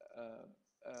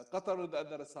 Qatar on the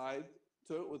other side,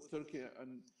 with Turkey.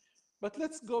 But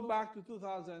let's go back to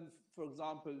 2000, for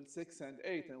example, 6 and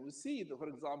 8, and we see that, for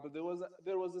example,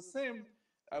 there was the same,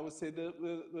 I would say,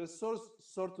 the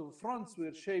sort of fronts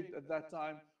were shaped at that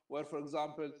time, where, for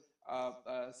example,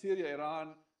 Syria,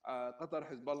 Iran, Qatar,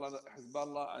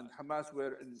 Hezbollah, and Hamas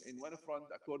were in one front,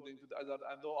 according to the other,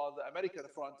 and though are the American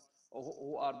front,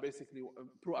 who are basically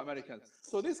pro-American.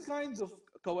 So these kinds of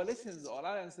coalitions or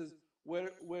alliances were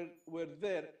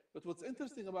there. But what's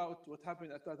interesting about what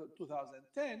happened at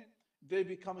 2010, they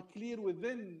become clear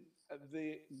within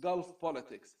the Gulf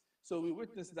politics. So we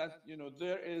witnessed that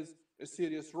there is a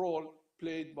serious role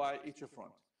played by each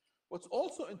front. What's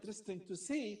also interesting to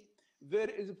see, there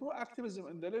is a proactivism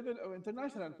in the level of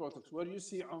international politics, where you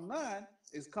see Oman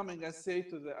is coming and say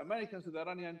to the Americans, to the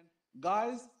Iranian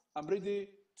guys, I'm ready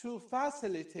to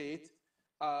facilitate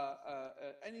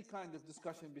any kind of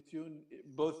discussion between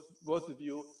both of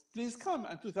you. Please come.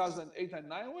 And 2008 and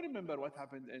 9, we remember what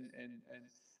happened in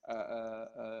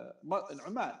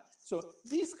Oman. So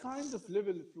these kinds of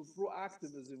level of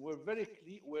proactivism were very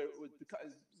clear, were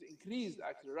increased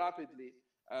actually rapidly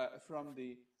from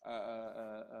the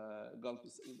Gulf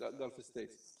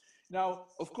states. Now,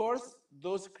 of course,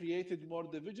 those created more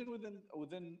division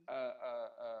within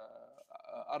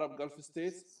Arab Gulf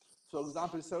states. For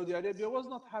example, Saudi Arabia was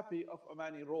not happy of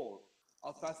Omani role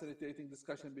of facilitating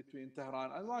discussion between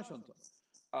Tehran and Washington.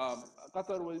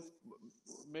 Qatar was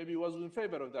in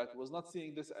favor of that, was not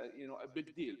seeing this a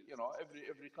big deal.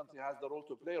 Every country has the role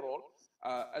to play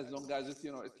as long as it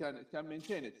can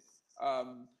maintain it.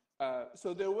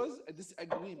 So there was a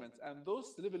disagreement, and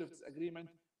those level of disagreement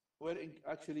were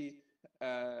actually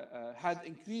had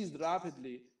increased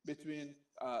rapidly between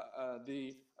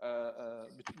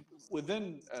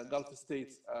within Gulf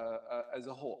states as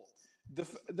a whole.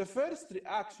 The first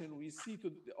reaction we see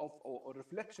or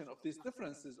reflection of these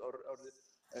differences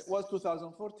was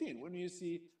 2014, when you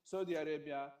see Saudi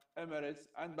Arabia, Emirates,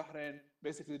 and Bahrain,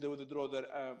 basically they withdraw their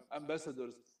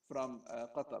ambassadors from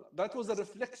Qatar. That was a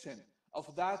reflection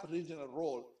of that regional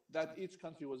role that each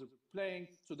country was playing.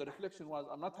 So the reflection was,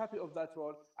 I'm not happy of that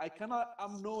role.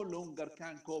 I'm no longer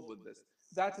can cope with this.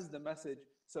 That is the message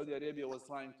Saudi Arabia was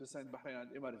trying to send Bahrain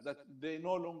and Emirates, that they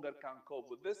no longer can cope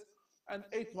with this. And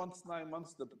 8 months, 9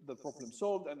 months, the problem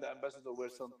solved, and the ambassadors were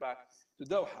sent back to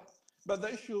Doha. But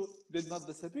the issue did not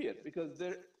disappear, because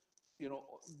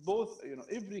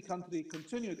every country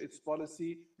continued its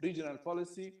policy, regional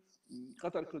policy.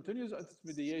 Qatar continues its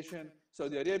mediation.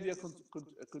 Saudi Arabia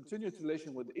continued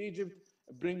relation with Egypt,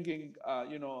 bringing,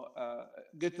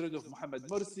 get rid of Mohammed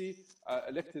Morsi,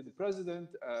 elected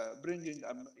president, bringing,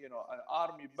 an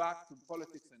army back to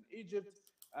politics in Egypt,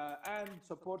 and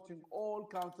supporting all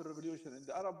counter-revolution in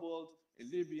the Arab world, in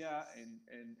Libya,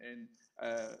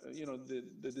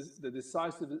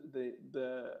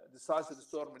 the decisive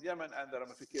storm in Yemen and the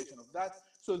ramification of that.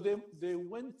 So they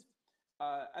went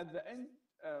at the end,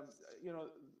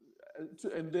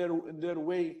 in their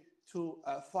way to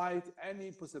fight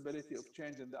any possibility of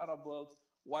change in the Arab world.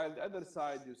 While the other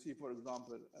side, you see, for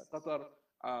example, Qatar,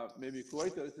 maybe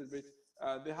Kuwait a little bit,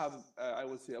 they have, I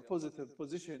would say, a positive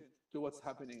position to what's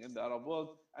happening in the Arab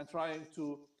world, and trying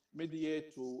to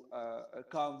mediate to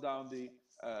calm down the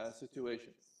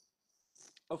situation.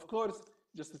 Of course,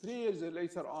 just 3 years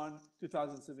later on,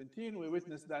 2017, we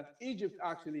witnessed that Egypt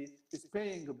actually is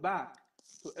paying back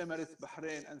to Emirates,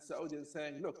 Bahrain, and Saudi, and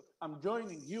saying, look, I'm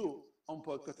joining you on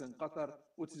boycotting Qatar,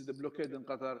 which is the blockade in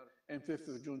Qatar on 5th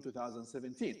of June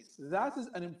 2017. That is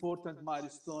an important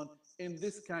milestone in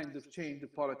this kind of change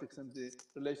of politics and the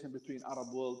relation between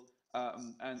Arab world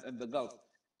and the Gulf.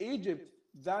 Egypt,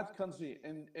 that country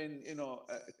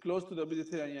close to the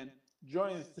Mediterranean,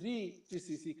 joined 3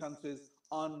 GCC countries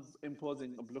on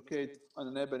imposing a blockade on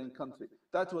a neighboring country.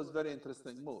 That was very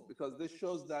interesting move, because this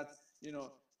shows that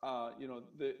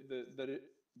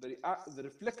the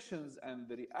reflections and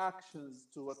the reactions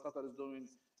to what Qatar is doing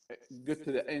get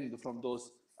to the end from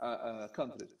those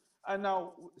countries. And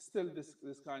now still this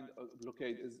kind of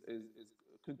blockade is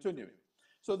continuing.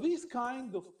 So these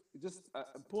kind of just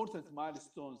important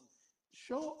milestones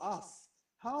show us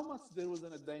how much there was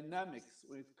a dynamics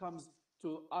when it comes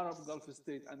to Arab Gulf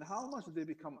states, and how much they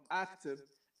become active,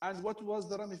 and what was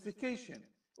the ramification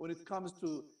when it comes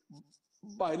to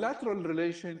bilateral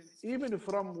relation, even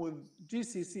from with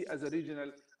GCC as a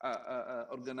regional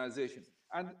organization.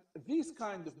 And these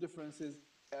kind of differences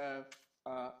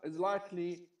is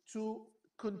likely to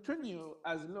continue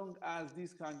as long as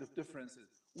these kind of differences.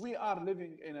 We are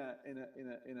living in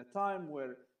a time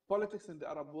where politics in the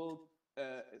Arab world,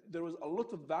 there was a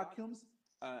lot of vacuums,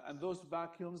 and those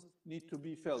vacuums need to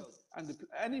be filled. And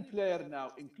any player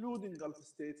now, including Gulf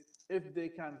states, if they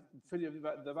can fill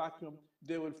the vacuum,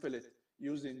 they will fill it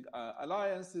using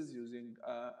alliances, using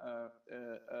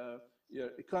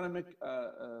economic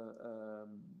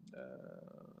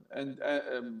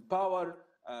and power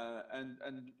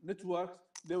and networks.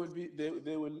 They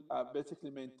will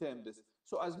basically maintain this.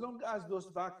 So as long as those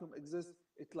vacuum exists,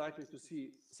 it's likely to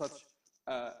see such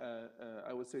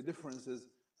I would say differences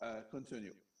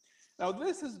continue. Now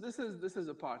this is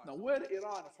a part. Now where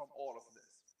Iran from all of this?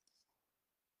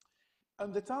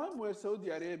 And the time where Saudi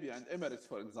Arabia and Emirates,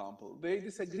 for example, they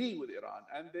disagree with Iran,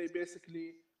 and they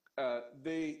basically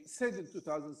they said in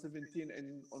 2017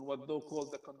 on what they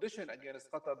called the condition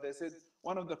against Qatar, they said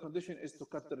one of the conditions is to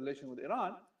cut the relation with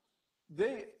Iran.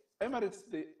 Emirates,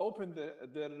 they opened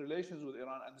their relations with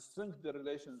Iran and strengthened their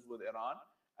relations with Iran,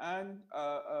 and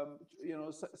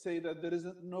say that there is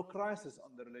no crisis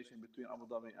on the relation between Abu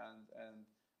Dhabi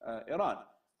and Iran,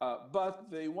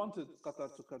 but they wanted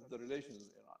Qatar to cut the relations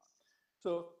with Iran.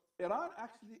 So Iran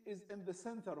actually is in the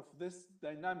center of this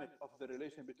dynamic of the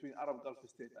relation between Arab Gulf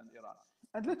state and Iran.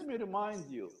 And let me remind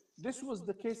you, this was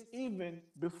the case even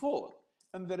before.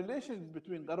 And the relation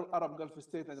between Arab Gulf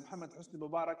state and Mohammed Hosni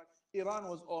Mubarak, Iran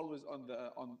was always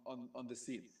on the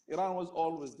scene. Iran was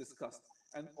always discussed.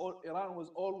 And Iran was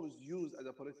always used as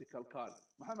a political card.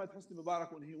 Mohammed Hosni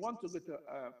Mubarak, when he wanted to get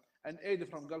an aid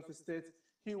from Gulf states,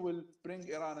 he will bring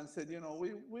Iran and said,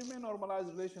 we may normalize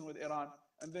relation with Iran.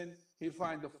 And then he'll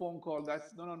find a phone call that,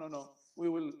 no, we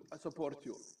will support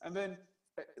you. And then,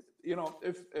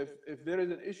 if there is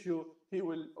an issue, he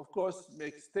will, of course,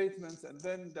 make statements, and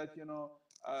then that,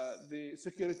 the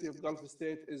security of Gulf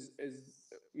state is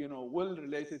well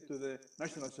related to the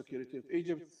national security of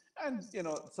Egypt. And,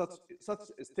 such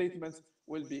statements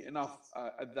will be enough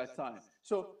at that time.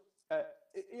 So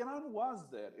Iran was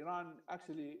there. Iran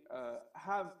actually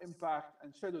have impact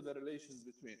and shadow the relations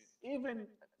between. Even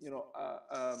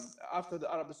after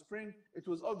the Arab Spring, it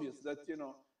was obvious that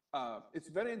it's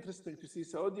very interesting to see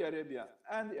Saudi Arabia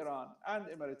and Iran and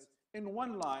Emirates in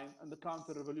one line in the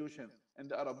counter-revolution in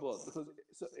the Arab world, because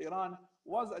Iran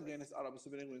was against Arab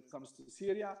Spring when it comes to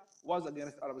Syria, was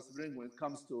against Arab Spring when it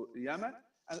comes to Yemen,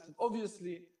 and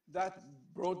obviously that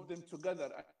brought them together,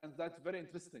 and that's very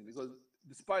interesting because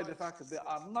despite the fact that they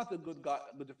are not a good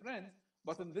friends,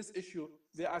 but in this issue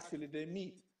they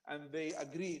meet and they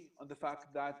agree on the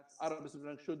fact that Arab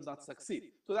Spring should not succeed.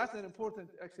 So that's an important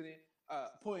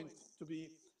point to be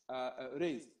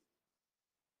raised.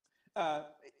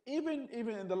 Even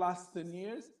in the last 10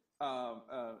 years,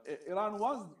 Iran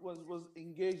was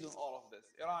engaged in all of this.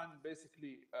 Iran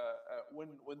basically,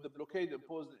 when the blockade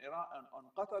imposed in Iran on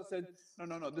Qatar, said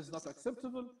no, this is not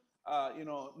acceptable.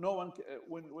 No one.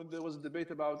 When there was a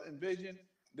debate about invasion,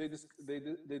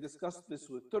 they discussed this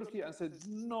with Turkey and said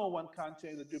no one can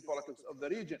change the geopolitics of the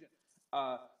region.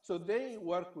 So they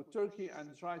worked with Turkey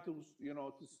and try to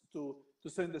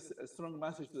send a strong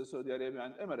message to Saudi Arabia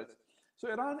and Emirates. So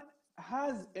Iran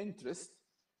has interest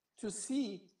to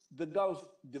see the Gulf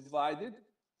divided,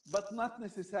 but not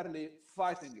necessarily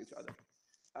fighting each other.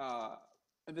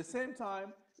 At the same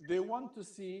time, they don't want to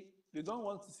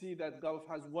see that Gulf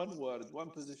has one word, one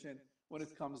position when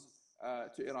it comes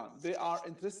to Iran. They are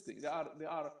interested.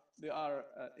 They are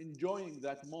enjoying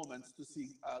that moment to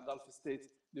see Gulf states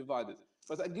divided.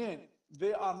 But again,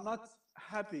 they are not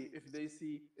happy if they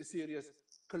see a serious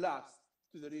collapse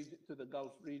to the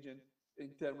Gulf region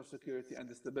in terms of security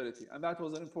and stability. And that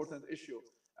was an important issue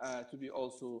to be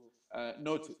also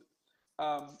noted.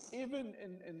 Even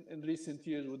in recent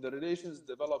years, with the relations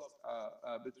developed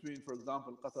between, for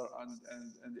example, Qatar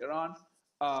and Iran,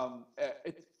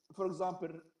 for example,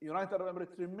 United Arab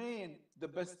Emirates remain the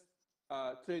best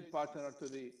trade partner to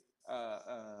the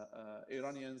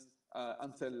Iranians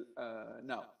until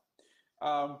now.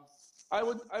 I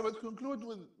would conclude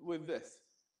with this.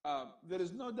 There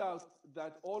is no doubt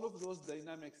that all of those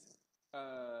dynamics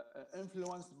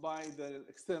influenced by the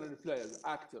external players,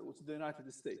 actor, which is the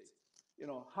United States.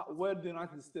 Where the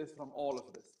United States from all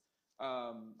of this?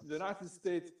 The United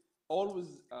States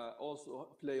always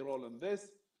also play a role in this.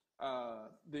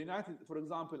 For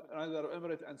example, United Arab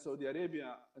Emirates and Saudi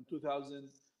Arabia in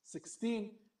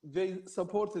 2016, they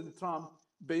supported Trump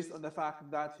based on the fact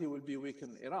that he will be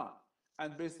weakening Iran.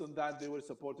 And based on that, they were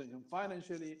supporting him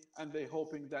financially, and they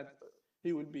hoping that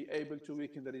he will be able to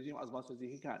weaken the regime as much as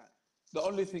he can. The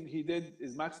only thing he did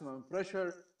is maximum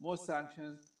pressure, more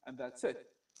sanctions, and that's it.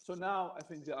 So now I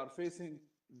think they are facing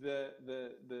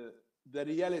the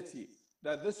reality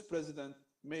that this president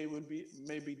may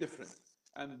be different.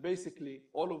 And basically,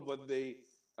 all of what they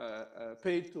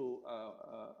paid to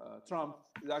Trump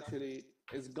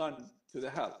is gone to the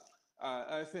hell.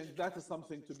 I think that is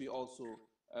something to be also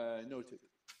noted.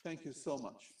 Thank you so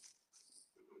much.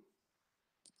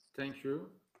 Thank you.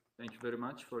 Thank you very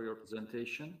much for your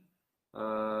presentation.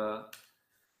 All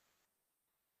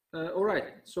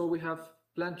right, so we have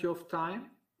plenty of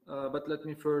time, but let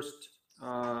me first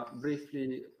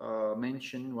briefly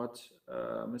mention what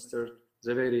Mr.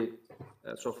 ZWEIRI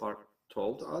so far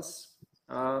told us.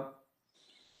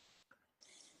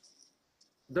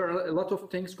 There are a lot of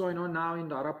things going on now in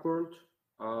the Arab world,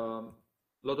 a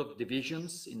lot of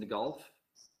divisions in the Gulf,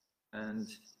 and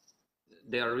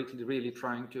they are really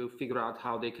trying to figure out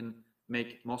how they can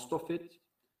make most of it.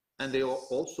 And they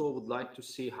also would like to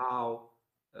see how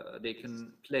they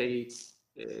can play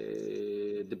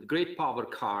the great power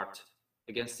card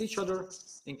against each other,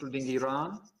 including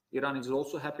Iran. Iran is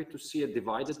also happy to see a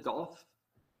divided Gulf,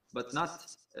 but not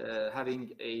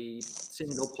having a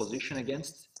single position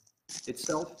against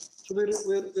itself. So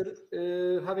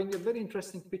we're having a very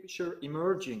interesting picture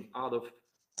emerging out of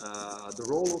the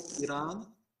role of Iran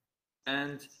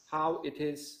and how it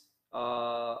is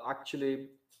actually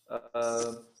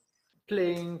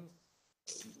playing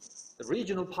the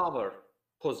regional power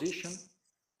position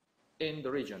in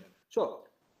the region. So,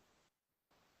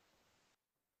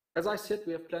 as I said,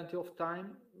 we have plenty of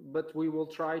time, but we will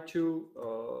try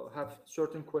to have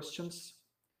certain questions.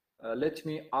 Let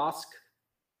me ask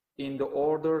in the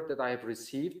order that I have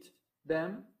received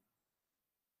them.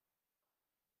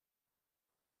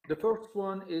 The first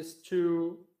one is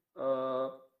to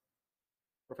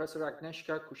Professor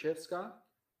Agnieszka KUSZEWSKA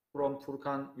from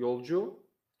Furkan Yolcu,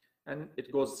 and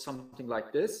it goes something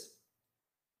like this.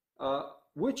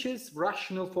 Which is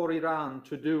rational for Iran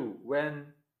to do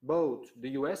when both the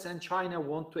US and China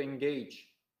want to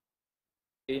engage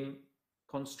in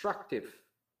constructive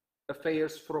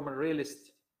affairs from a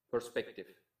realist perspective?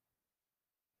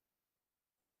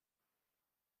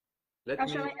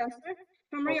 Shall I answer?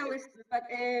 From realist, but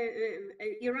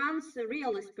Iran's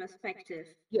realist perspective.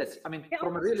 Yes, I mean,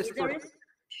 from a realist perspective,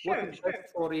 sure, what is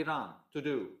best for Iran to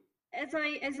do? As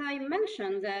I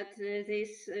mentioned, that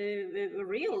this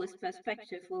realist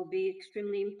perspective will be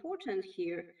extremely important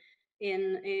here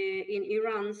in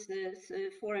Iran's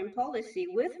foreign policy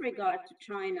with regard to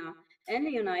China and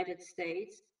the United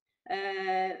States.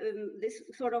 This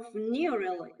sort of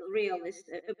neo-realist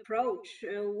approach,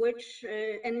 which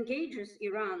engages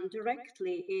Iran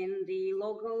directly in the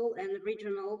local and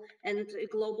regional and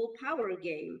global power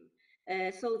game.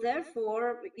 So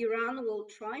therefore, Iran will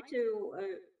try to,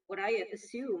 what I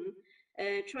assume,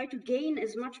 try to gain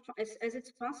as much as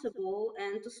it's possible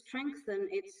and to strengthen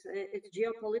its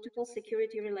geopolitical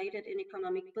security-related and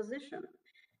economic position.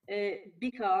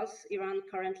 Because Iran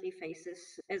currently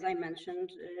faces, as I mentioned,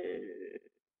 a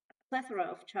plethora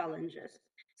of challenges.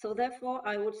 So therefore,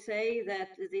 I would say that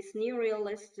this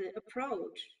neo-realist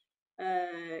approach,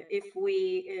 if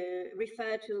we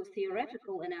refer to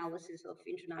theoretical analysis of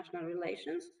international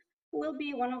relations, will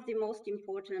be one of the most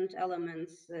important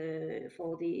elements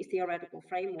for the theoretical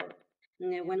framework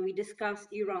when we discuss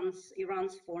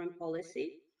Iran's foreign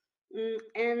policy.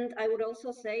 And I would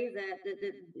also say that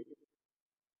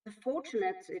the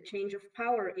fortunate change of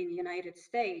power in the United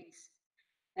States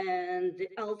and the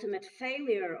ultimate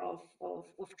failure of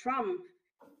Trump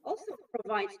also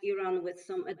provides Iran with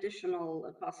some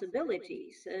additional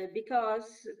possibilities,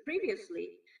 because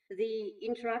previously the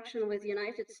interaction with the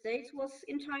United States was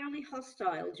entirely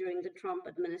hostile during the Trump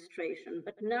administration.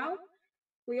 But now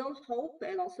we all hope,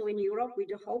 and also in Europe, we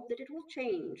do hope that it will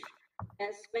change,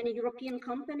 as many European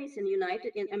companies and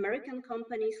American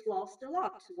companies lost a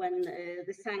lot when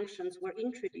the sanctions were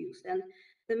introduced, and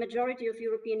the majority of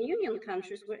European Union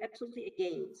countries were absolutely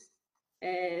against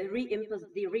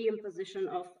the reimposition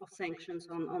of sanctions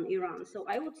on Iran. So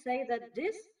I would say that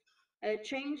this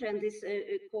change and this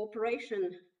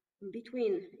cooperation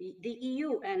between the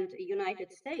EU and the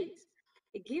United States,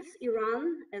 it gives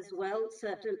Iran as well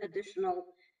certain additional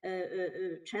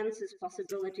chances,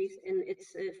 possibilities in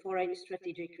its foreign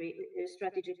strategic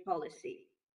policy.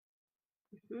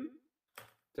 Mm-hmm.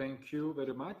 Thank you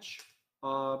very much.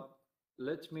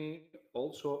 Let me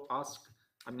also ask,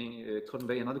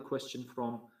 convey another question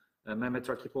from Mehmet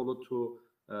Rakipoğlu to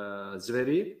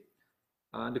ZWEIRI.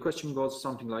 The question goes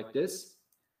something like this.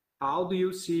 How do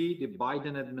you see the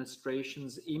Biden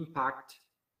administration's impact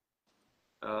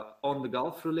on the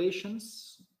Gulf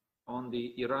relations, on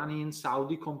the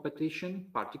Iranian-Saudi competition,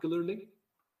 particularly?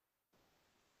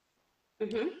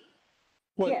 Mm-hmm.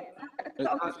 Well, Yeah.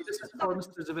 This is for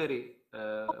Mr. ZWEIRI,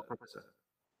 Professor.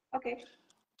 Okay.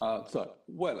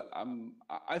 Well,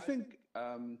 I think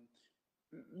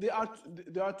there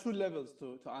are two levels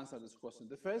to answer this question.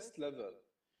 The first level,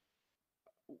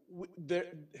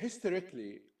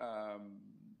 historically,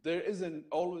 there isn't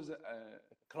always a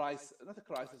crisis, not a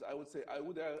crisis. I would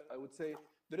say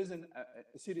there isn't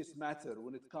a serious matter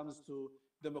when it comes to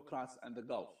Democrats and the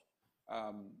Gulf.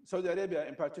 Saudi Arabia,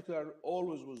 in particular,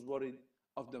 always was worried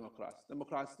of Democrats.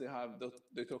 Democrats,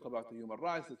 they talk about the human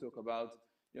rights, they talk about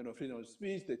freedom of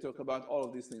speech, they talk about all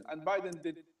of these things. And Biden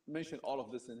did mention all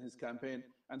of this in his campaign,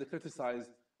 and they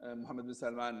criticized Mohammed bin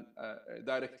Salman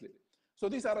directly. So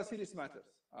these are serious matters.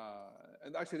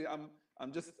 And actually,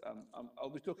 I'll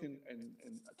be talking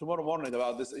tomorrow morning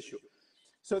about this issue.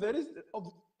 So there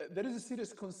is a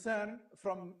serious concern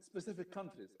from specific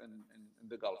countries in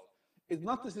the Gulf. It's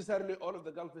not necessarily all of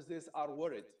the Gulf states are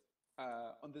worried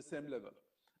on the same level.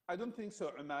 I don't think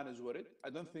so Oman is worried. I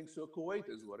don't think so Kuwait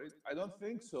is worried. I don't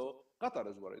think so Qatar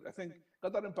is worried. I think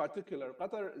Qatar in particular,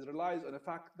 relies on the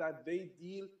fact that they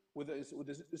deal with the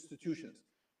institutions.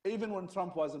 Even when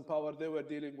Trump was in power, they were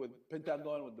dealing with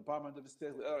Pentagon, with Department of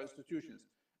State, with other institutions.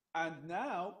 And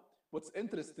now, what's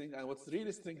interesting and what's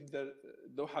really sticking the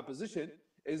Doha position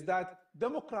is that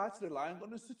Democrats relying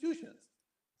on institutions.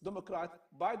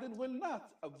 Biden will not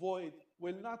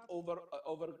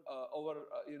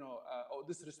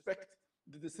disrespect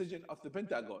the decision of the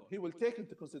Pentagon. He will take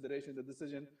into consideration the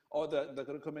decision or the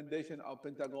recommendation of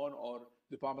Pentagon or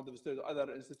Department of State or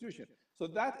other institution. So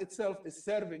that itself is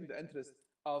serving the interest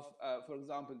of, for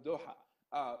example,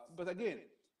 Doha. But again,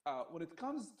 when it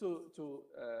comes to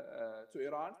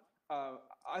Iran,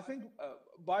 I think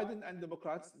Biden and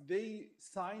Democrats, they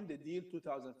signed the deal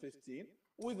 2015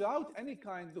 without any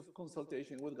kind of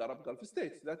consultation with Arab Gulf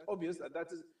states. That's obvious.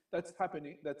 That's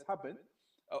happening. That's happened.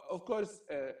 Of course,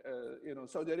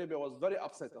 Saudi Arabia was very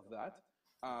upset of that,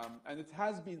 and it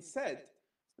has been said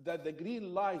that the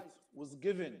green light was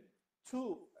given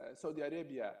to Saudi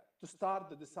Arabia to start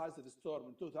the decisive storm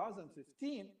in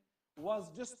 2015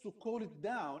 was just to cool it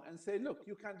down and say, look,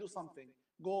 you can do something.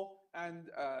 Go and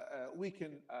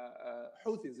weaken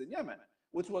Houthis in Yemen,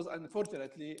 which was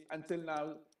unfortunately until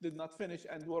now did not finish,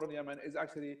 and war in Yemen is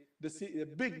actually the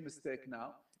big mistake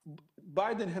now.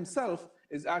 Biden himself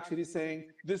is actually saying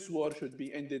this war should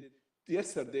be ended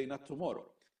yesterday, not tomorrow.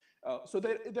 So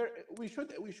we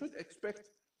should expect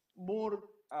more,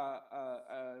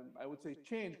 I would say,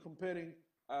 change comparing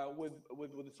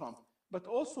with Trump. But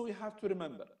also we have to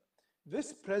remember,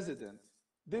 this president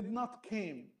did not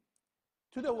came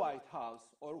to the White House,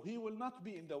 or he will not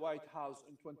be in the White House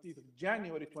on 20th of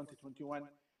January 2021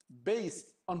 based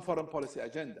on foreign policy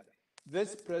agenda.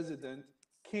 This president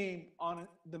came on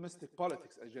domestic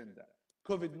politics agenda,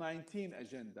 COVID-19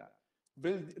 agenda,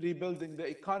 rebuilding the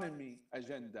economy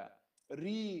agenda,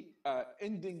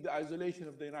 ending the isolation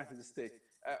of the United States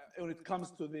when it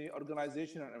comes to the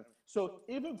organization. So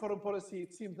even foreign policy,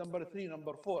 it seems number 3,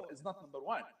 number 4 is not number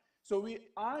 1. So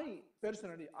I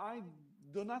personally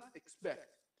do not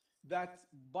expect that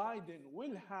Biden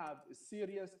will have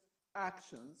serious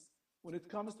actions when it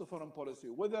comes to foreign policy,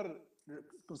 whether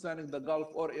concerning the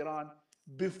Gulf or Iran,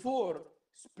 before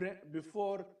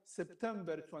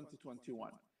September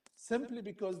 2021, simply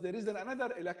because there is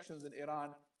another elections in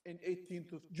Iran in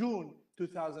 18th of June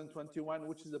 2021,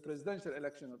 which is the presidential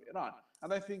election of Iran.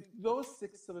 And I think those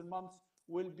 6-7 months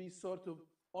will be sort of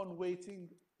on waiting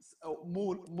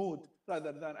mood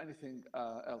rather than anything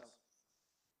else.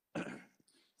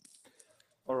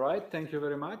 All right, thank you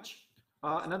very much.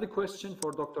 Another question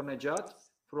for Dr. Nejad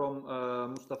from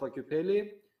Mustafa Küpeli,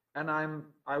 and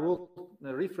I will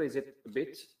rephrase it a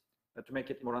bit to make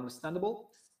it more understandable.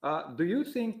 Do you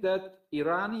think that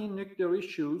Iranian nuclear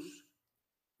issues,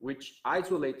 which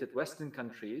isolated Western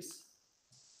countries,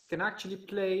 can actually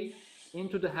play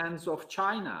into the hands of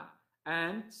China?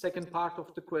 And second part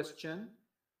of the question,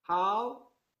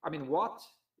 what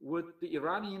would the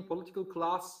Iranian political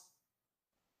class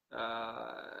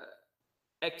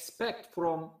expect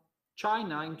from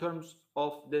China in terms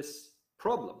of this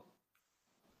problem?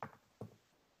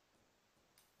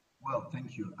 Well,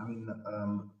 thank you. I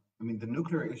mean, the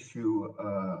nuclear issue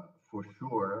for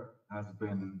sure has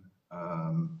been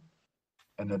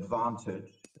an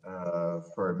advantage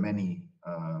for many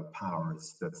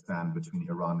powers that stand between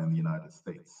Iran and the United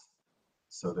States.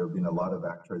 So there have been a lot of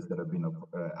actors that have been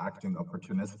acting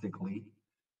opportunistically.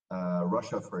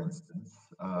 Russia, for instance,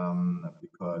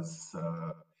 because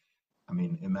I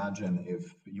mean, imagine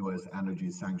if US energy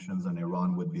sanctions on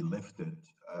Iran would be lifted.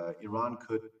 Iran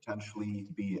could potentially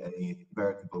be a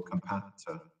veritable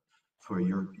competitor for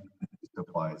European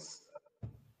supplies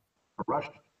for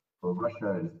Russia. So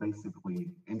Russia is basically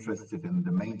interested in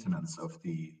the maintenance of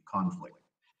the conflict.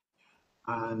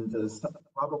 And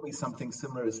probably something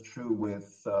similar is true with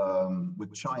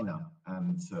China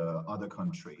and other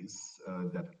countries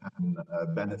that can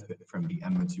benefit from the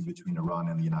enmity between Iran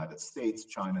and the United States.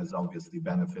 China has obviously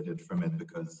benefited from it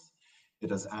because it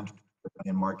has entered the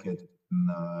European market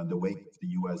in the wake of the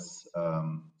US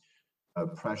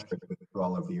pressure to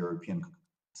withdrawal of the European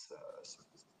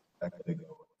a decade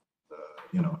ago.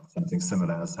 You know, something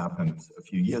similar has happened a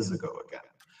few years ago again.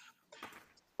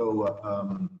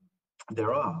 So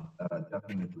there are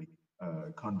definitely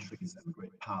countries and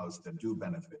great powers that do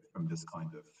benefit from this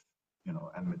kind of, you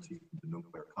know, enmity in the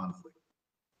nuclear conflict.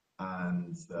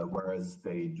 And whereas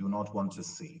they do not want to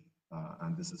see,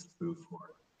 and this is true for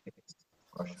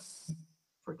Russia,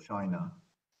 for China,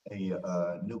 a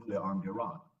nuclear-armed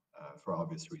Iran for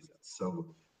obvious reasons.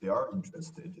 So they are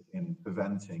interested in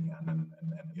preventing and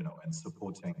you know, and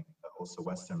supporting also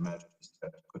Western measures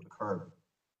that could curb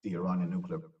the Iranian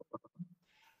nuclear program.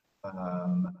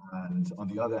 And on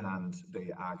the other hand,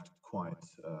 they act quite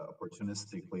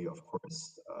opportunistically, of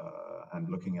course, and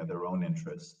looking at their own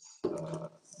interests,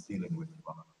 dealing with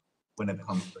Iran when it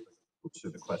comes to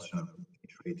the question of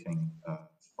repatriating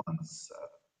funds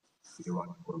to Iran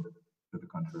to the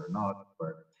country or not,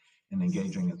 or in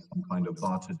engaging in some kind of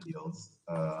barter deals.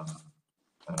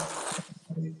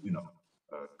 You know,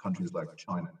 countries like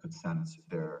China could send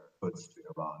their goods to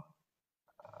Iran.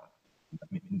 I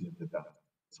mean, India did that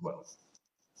as well,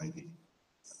 maybe.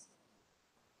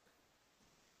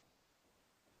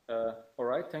 All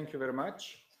right, thank you very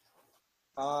much.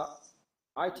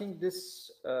 I think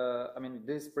this, I mean,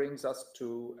 this brings us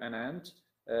to an end.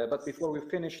 But before we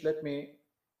finish, let me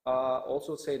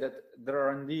also say that there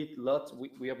are indeed lots,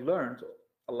 we have learned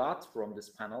a lot from this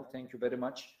panel. Thank you very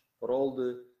much for all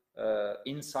the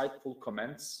insightful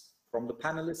comments from the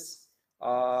panelists.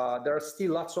 There are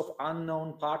still lots of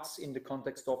unknown parts in the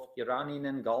context of Iranian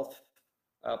and Gulf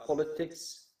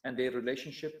politics and their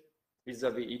relationship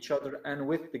vis-a-vis each other and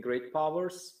with the great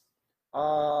powers.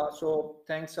 So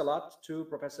thanks a lot to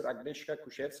Professor Agnieszka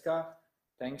KUSZEWSKA,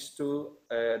 thanks to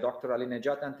Dr.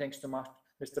 Fathollah-Nejad, and thanks to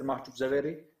Mr. Mahjoob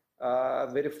ZWEIRI.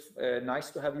 Very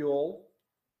nice to have you all.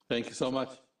 Thank you so much.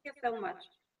 Thank you so much.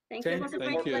 Thank you. It was a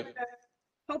great pleasure.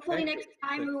 Hopefully next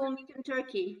time we will meet in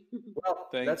Turkey. Well,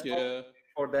 thank you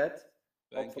for that.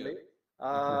 Thank hopefully.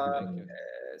 you.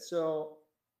 So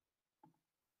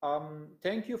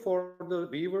thank you for the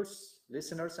viewers,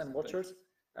 listeners, and watchers.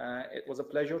 It was a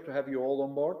pleasure to have you all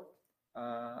on board.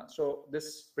 So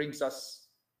this brings us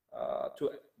to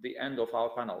the end of our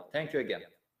panel. Thank you again.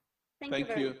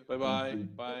 Thank you. Bye-bye.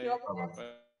 Bye. Thank you.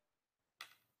 Bye.